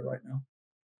euro right now.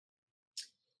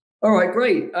 All right,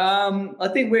 great. I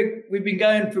think we've been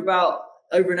going for about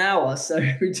over an hour, so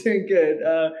we're doing good.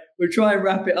 We'll try and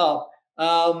wrap it up.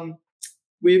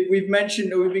 We've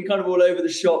mentioned, or we've been kind of all over the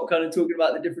shop, kind of talking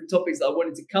about the different topics that I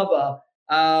wanted to cover.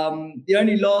 The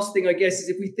only last thing, I guess, is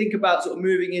if we think about sort of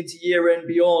moving into year end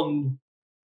beyond,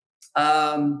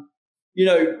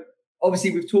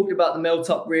 obviously we've talked about the melt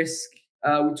up risk.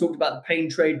 We talked about the pain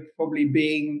trade probably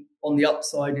being on the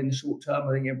upside in the short term.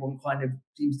 I think everyone kind of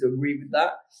seems to agree with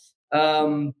that.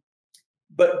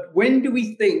 But when do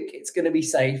we think it's going to be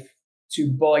safe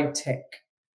to buy tech?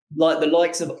 Like the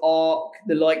likes of ARC,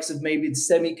 the likes of maybe the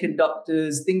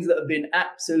semiconductors, things that have been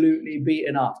absolutely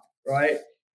beaten up, right?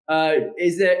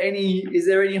 Is there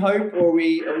any hope, or are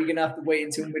we going to have to wait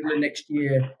until middle of next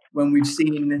year when we've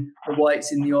seen the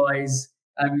whites in the eyes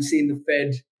and we've seen the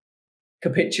Fed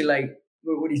capitulate?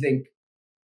 What do you think?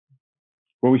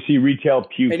 Well, we see retail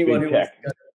puke Anyone big who wants tech. to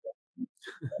go?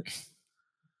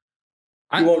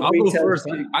 I'll go first.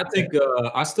 puke? I think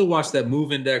I still watch that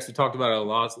move index. We talked about it a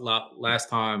lot last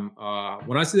time.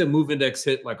 When I see that move index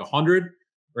hit like 100,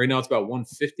 right now it's about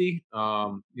 150.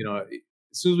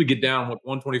 As soon as we get down with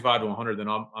 125 to 100, then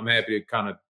I'm happy to kind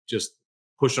of just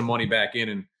push some money back in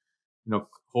and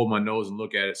hold my nose and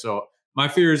look at it. So my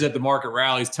fear is that the market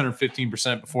rallies 10 or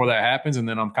 15% before that happens, and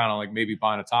then I'm kind of like maybe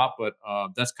buying a top. But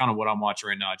that's kind of what I'm watching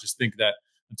right now. I just think that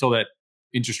until that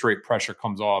interest rate pressure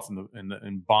comes off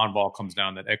and bond vol comes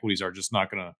down, that equities are just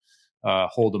not going to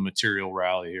hold a material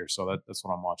rally here. So that's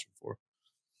what I'm watching for.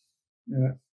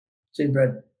 Yeah.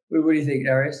 Brad, what do you think,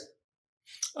 Darius?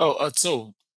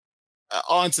 So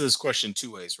I'll answer this question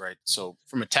two ways, right? So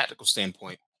from a tactical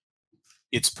standpoint,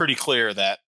 it's pretty clear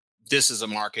that this is a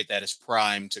market that is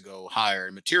primed to go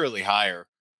higher, materially higher,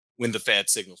 when the Fed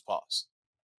signals pause.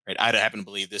 Right? I happen to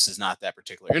believe this is not that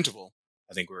particular interval.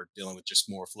 I think we're dealing with just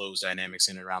more flows dynamics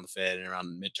in and around the Fed and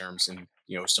around midterms, and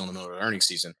still in the middle of the earnings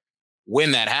season.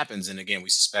 When that happens, and again, we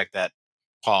suspect that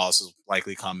pause will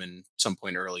likely come in some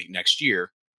point early next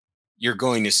year, you're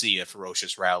going to see a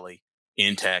ferocious rally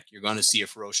in tech. You're going to see a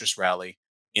ferocious rally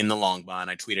in the long bond.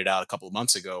 I tweeted out a couple of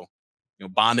months ago,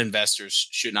 bond investors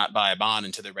should not buy a bond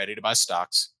until they're ready to buy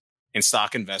stocks, and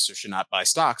stock investors should not buy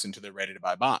stocks until they're ready to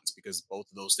buy bonds, because both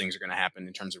of those things are going to happen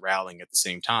in terms of rallying at the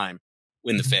same time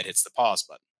when the Fed hits the pause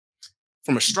button.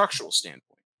 From a structural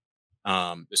standpoint,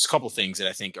 there's a couple of things that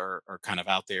I think are kind of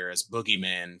out there as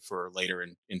boogeymen for later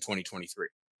in 2023.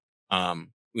 When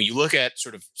you look at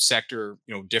sort of sector,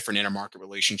 different intermarket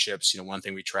relationships, one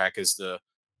thing we track is the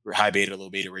high beta, low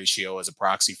beta ratio as a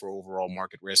proxy for overall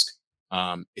market risk.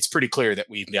 It's pretty clear that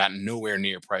we've gotten nowhere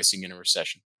near pricing in a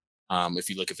recession. If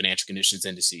you look at financial conditions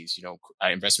indices,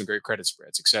 investment grade credit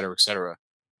spreads, et cetera,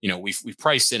 we've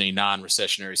priced in a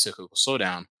non-recessionary cyclical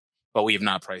slowdown, but we have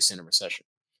not priced in a recession.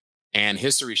 And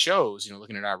history shows,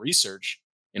 looking at our research,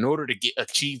 in order to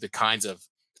achieve the kinds of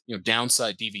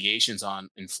downside deviations on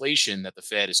inflation that the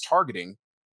Fed is targeting,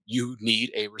 you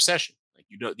need a recession.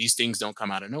 These things don't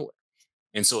come out of nowhere.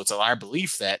 And so it's our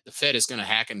belief that the Fed is going to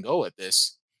hack and go at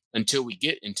this until we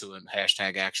get into a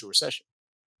 #actual recession.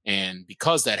 And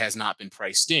because that has not been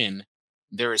priced in,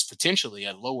 there is potentially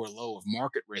a lower low of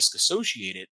market risk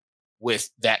associated with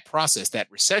that process, that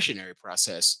recessionary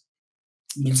process,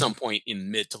 at some point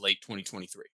in mid to late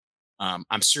 2023.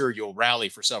 I'm sure you'll rally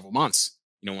for several months,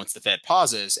 once the Fed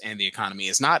pauses and the economy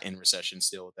is not in recession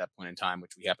still at that point in time,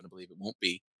 which we happen to believe it won't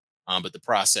be. But the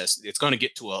process, it's going to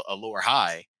get to a lower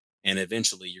high, and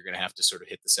eventually you're going to have to sort of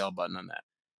hit the sell button on that.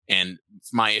 And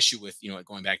my issue with,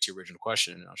 going back to your original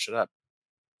question, and I'll shut up,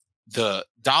 the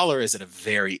dollar is at a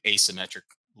very asymmetric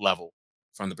level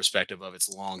from the perspective of its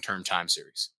long-term time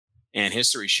series. And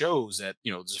history shows that,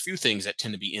 there's a few things that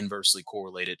tend to be inversely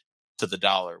correlated to the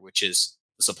dollar, which is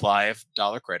the supply of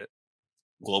dollar credit,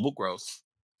 global growth,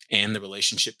 and the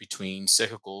relationship between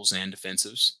cyclicals and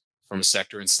defensives from a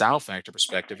sector and style factor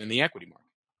perspective in the equity market.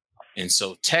 And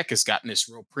so tech has gotten this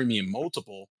real premium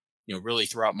multiple, really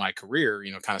throughout my career,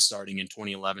 kind of starting in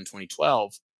 2011,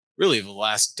 2012, really the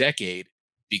last decade,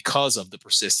 because of the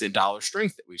persistent dollar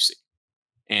strength that we've seen.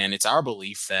 And it's our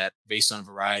belief that based on a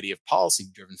variety of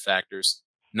policy-driven factors,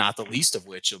 not the least of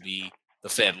which will be the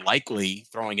Fed likely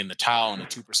throwing in the towel on a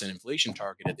 2% inflation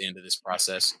target at the end of this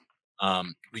process,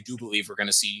 we do believe we're going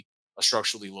to see a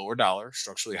structurally lower dollar,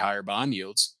 structurally higher bond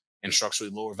yields, and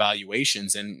structurally lower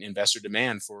valuations and investor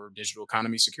demand for digital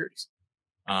economy securities.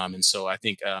 And so I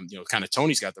think, kind of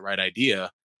Tony's got the right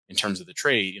idea in terms of the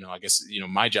trade. I guess,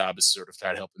 my job is sort of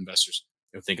try to help investors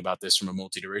think about this from a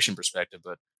multi-duration perspective.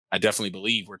 But I definitely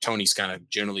believe where Tony's kind of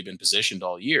generally been positioned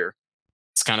all year,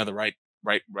 it's kind of the right.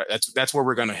 That's where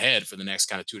we're going to head for the next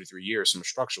kind of 2 to 3 years from a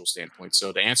structural standpoint.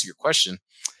 So to answer your question,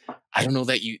 I don't know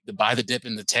that the buy the dip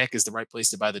in the tech is the right place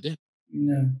to buy the dip.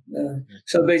 No.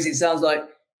 So basically, it sounds like,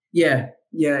 there's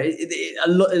a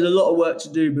lot of work to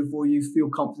do before you feel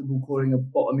comfortable calling a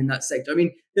bottom in that sector. I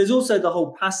mean, there's also the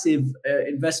whole passive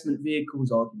investment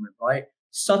vehicles argument, right?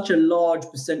 Such a large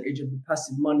percentage of the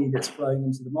passive money that's flowing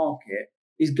into the market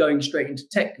is going straight into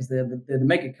tech because they're the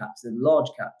mega caps, they're the large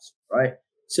caps, right?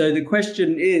 So the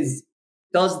question is,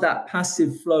 does that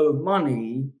passive flow of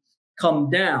money come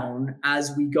down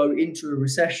as we go into a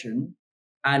recession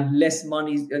and less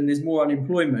money, and there's more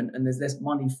unemployment and there's less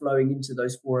money flowing into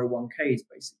those 401ks,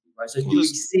 basically, right? So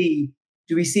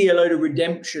do we see a load of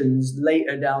redemptions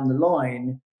later down the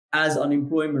line as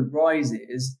unemployment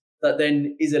rises? That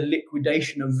then is a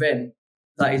liquidation event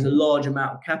that is a large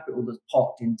amount of capital that's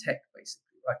parked in tech,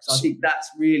 basically, right? So I think that's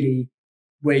really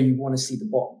where you want to see the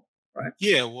bottom. right?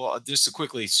 Yeah, well, just to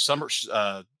quickly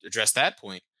address that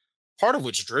point, part of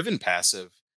what's driven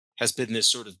passive has been this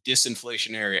sort of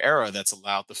disinflationary era that's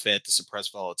allowed the Fed to suppress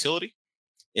volatility.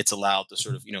 It's allowed the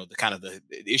sort of, the kind of the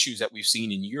issues that we've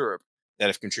seen in Europe that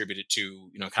have contributed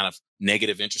to, kind of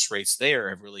negative interest rates there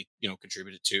have really,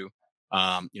 contributed to,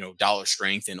 dollar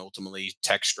strength and ultimately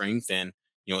tech strength and,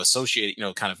 associated,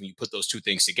 kind of when you put those two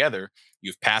things together,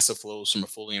 you have passive flows from a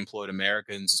fully employed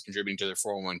Americans is contributing to their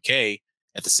 401k.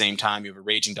 At the same time, you have a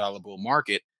raging dollar bull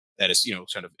market that is,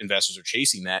 sort of investors are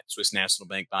chasing that, Swiss National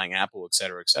Bank buying Apple, et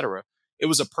cetera, et cetera. It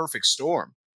was a perfect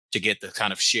storm to get the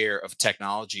kind of share of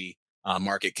technology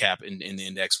market cap in the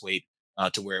index weight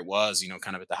to where it was,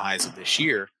 kind of at the highs of this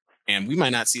year. And we might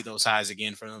not see those highs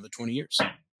again for another 20 years.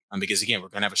 Because again, we're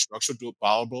going to have a structural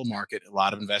volatile market. A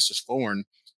lot of investors foreign,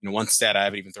 one stat I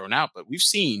haven't even thrown out, but we've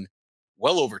seen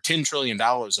well over $10 trillion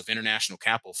of international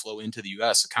capital flow into the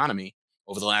U.S. economy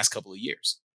over the last couple of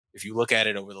years. If you look at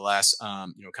it over the last,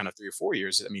 kind of 3 or 4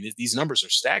 years, I mean, these numbers are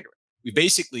staggering. We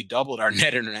basically doubled our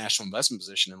net international investment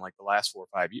position in like the last 4 or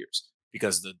 5 years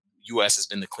because the U.S. has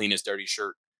been the cleanest dirty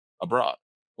shirt abroad.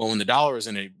 Well, when the dollar is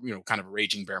in a kind of a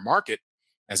raging bear market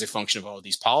as a function of all of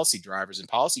these policy drivers and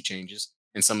policy changes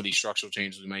and some of these structural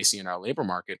changes we may see in our labor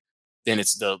market, then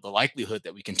it's the likelihood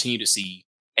that we continue to see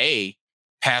A,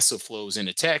 passive flows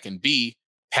into tech, and B,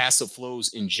 passive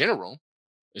flows in general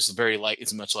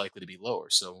it's much likely to be lower.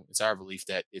 So it's our belief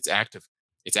that it's active.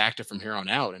 It's active from here on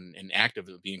out, and active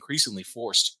will be increasingly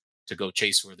forced to go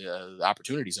chase where the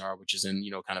opportunities are, which is in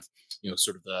kind of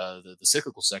sort of the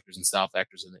cyclical sectors and style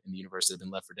factors in the universe that have been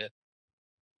left for dead.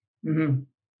 Mm-hmm.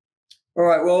 All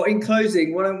right. Well, in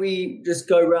closing, why don't we just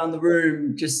go around the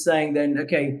room just saying then,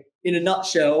 okay, in a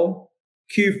nutshell,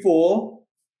 Q4,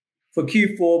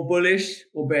 bullish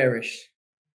or bearish?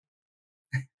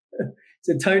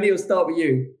 So Tony, we'll start with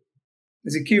you.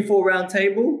 Is it Q4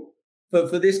 roundtable?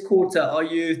 For this quarter, are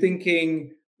you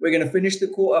thinking we're going to finish the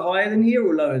quarter higher than here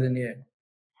or lower than here?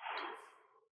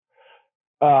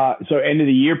 So end of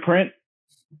the year print.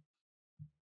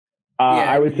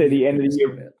 I would say the end of the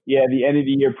year. Yeah, the end of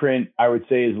the year print, I would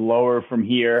say, is lower from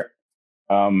here.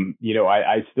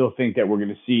 I still think that we're going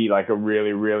to see like a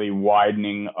really, really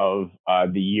widening of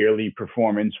the yearly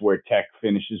performance where tech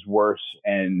finishes worse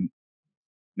and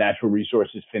natural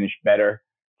resources finish better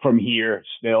from here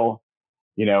still.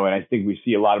 And I think we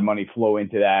see a lot of money flow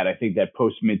into that. I think that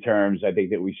post midterms, I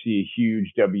think that we see a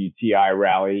huge WTI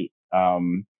rally.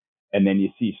 And then you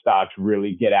see stocks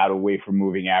really get out away from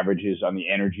moving averages on the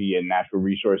energy and natural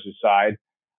resources side.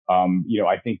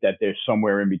 I think that there's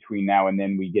somewhere in between now and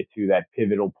then we get to that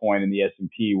pivotal point in the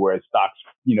S&P where stocks,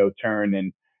 turn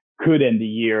and could end the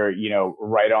year,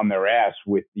 right on their ass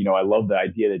with, I love the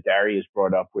idea that Darius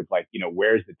brought up with like,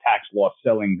 where's the tax loss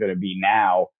selling going to be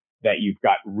now that you've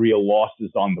got real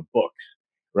losses on the books,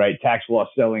 right? Tax loss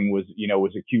selling was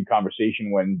a cute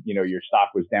conversation when, your stock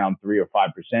was down 3 or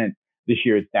 5%. This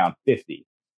year it's down 50,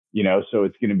 so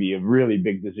it's going to be a really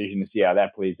big decision to see how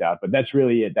that plays out. But that's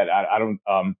really it. That I don't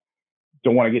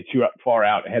want to get too far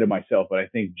out ahead of myself, but I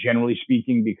think generally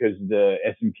speaking, because the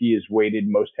S&P is weighted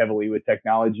most heavily with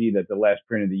technology, that the last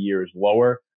print of the year is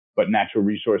lower, but natural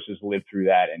resources live through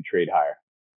that and trade higher.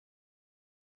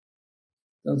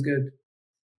 Sounds good.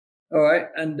 All right.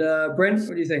 And Brent,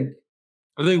 what do you think?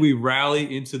 I think we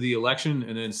rally into the election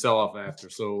and then sell off after.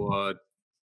 So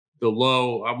the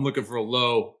low, I'm looking for a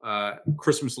low,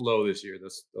 Christmas low this year.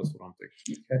 That's what I'm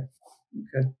thinking.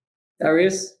 Okay.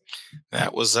 Darius?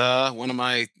 That was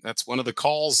that's one of the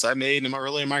calls I made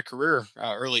earlier in my career,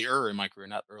 not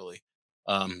early.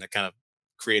 That kind of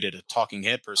created a talking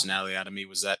head personality out of me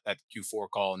was that Q4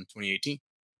 call in 2018.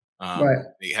 Right.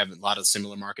 They have a lot of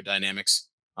similar market dynamics,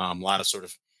 a lot of sort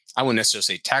of, I wouldn't necessarily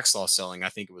say tax loss selling. I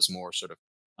think it was more sort of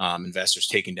investors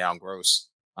taking down gross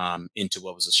into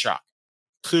what was a shock.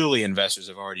 Clearly, investors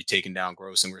have already taken down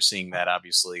gross, and we're seeing that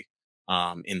obviously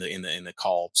in the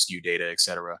call skew data, et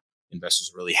cetera.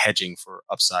 Investors are really hedging for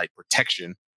upside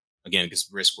protection, again, because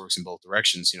risk works in both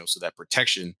directions, so that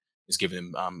protection is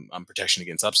giving them protection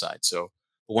against upside. So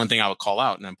the one thing I would call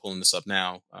out, and I'm pulling this up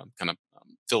now, kind of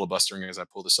filibustering as I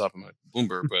pull this up, I'm a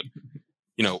Bloomberg, but,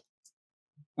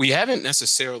 we haven't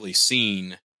necessarily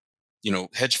seen,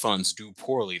 hedge funds do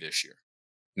poorly this year.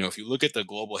 If you look at the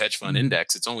global hedge fund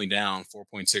index, it's only down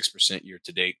 4.6% year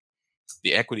to date.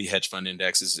 The equity hedge fund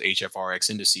index is HFRX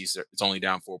indices. It's only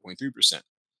down 4.3%.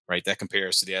 Right, that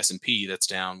compares to the S&P that's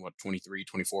down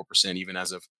 23-24% even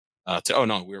as of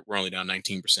we're only down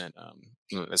 19%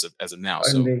 as of now.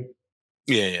 So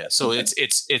yeah. So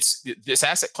it's this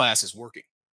asset class is working.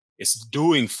 It's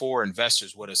doing for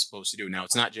investors what it's supposed to do. Now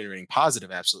it's not generating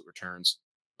positive absolute returns,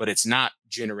 but it's not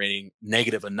generating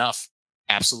negative enough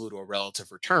absolute or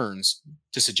relative returns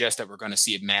to suggest that we're going to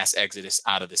see a mass exodus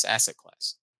out of this asset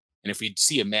class. And if we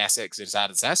see a mass exodus out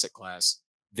of this asset class,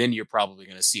 then you're probably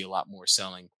going to see a lot more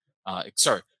selling.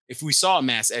 If we saw a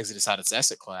mass exodus out of this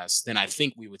asset class, then I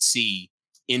think we would see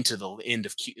into the end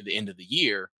of the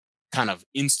year kind of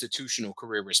institutional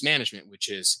career risk management,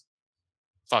 which is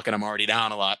fucking, I'm already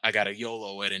down a lot. I got to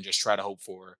YOLO it and just try to hope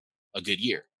for a good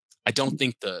year. I don't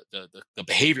think the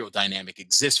behavioral dynamic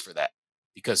exists for that,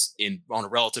 because on a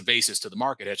relative basis to the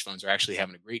market, hedge funds are actually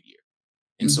having a great year.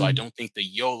 And so I don't think the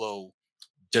YOLO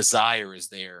desire is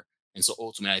there. And so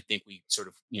ultimately, I think we sort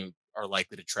of, are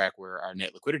likely to track where our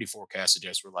net liquidity forecast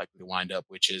suggests we're likely to wind up,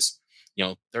 which is,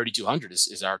 3,200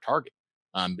 is our target.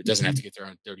 It doesn't have to get there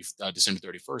on December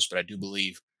 31st, but I do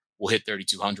believe we'll hit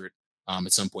 3,200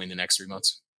 at some point in the next 3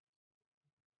 months.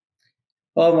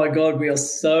 Oh my God, we are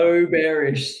so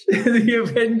bearish. The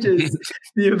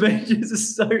Avengers are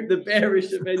so the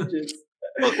bearish Avengers.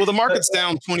 Well, the market's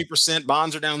down 20%,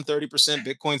 bonds are down 30%,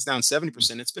 Bitcoin's down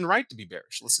 70%. It's been right to be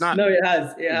bearish. Let's not. No, it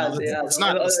has. Let's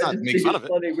not make fun of it.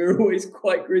 Funny. We're always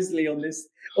quite grisly on this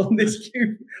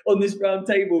round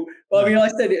table. But I mean, I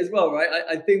said it as well, right?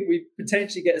 I think we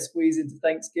potentially get a squeeze into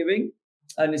Thanksgiving,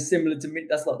 and it's similar to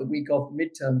that's like the week after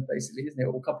midterms, basically, isn't it?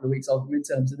 Or a couple of weeks after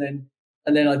midterms,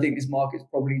 and then I think this market's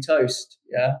probably toast.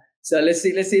 Yeah. So let's see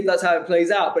if that's how it plays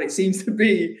out. But it seems to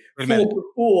be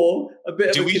 4-4. A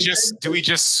bit. Do we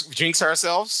just jinx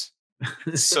ourselves?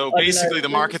 So basically, the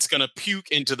market's going to puke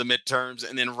into the midterms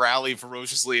and then rally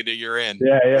ferociously into year end.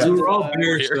 Yeah. So we were all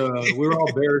bearish. We were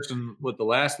all bearish with the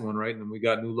last one, right? And then we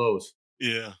got new lows.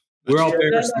 Yeah. We were all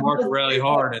bearish. The market rallied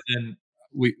hard, and then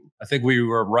I think we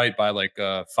were right by like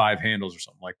 5 handles or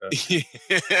something like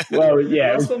that. Well,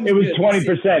 yeah, it was 20%.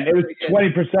 It was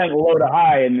 20% low to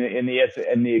high in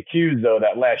the accused, though.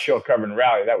 That last show covering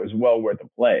rally, that was well worth a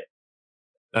play.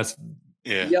 That's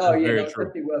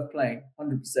definitely worth playing,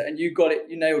 100%. And you got it.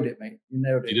 You nailed it, mate. You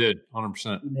nailed it. You did,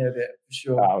 100%. You nailed it for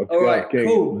sure. All right,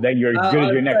 cool. Then you're as good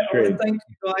as your next trade. Thank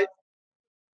you guys.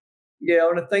 Yeah, I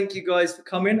want to thank you guys for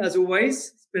coming. As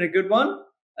always, it's been a good one.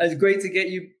 It's great to get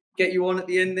you on at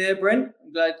the end there, Brent.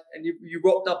 I'm glad, and you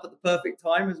rocked up at the perfect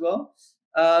time as well.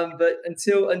 But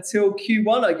until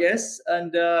Q1, I guess,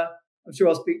 and I'm sure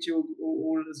I'll speak to you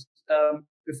all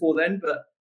before then. But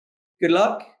good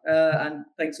luck, and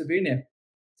thanks for being here.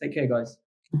 Take care, guys.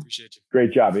 Appreciate you.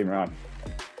 Great job, Imran.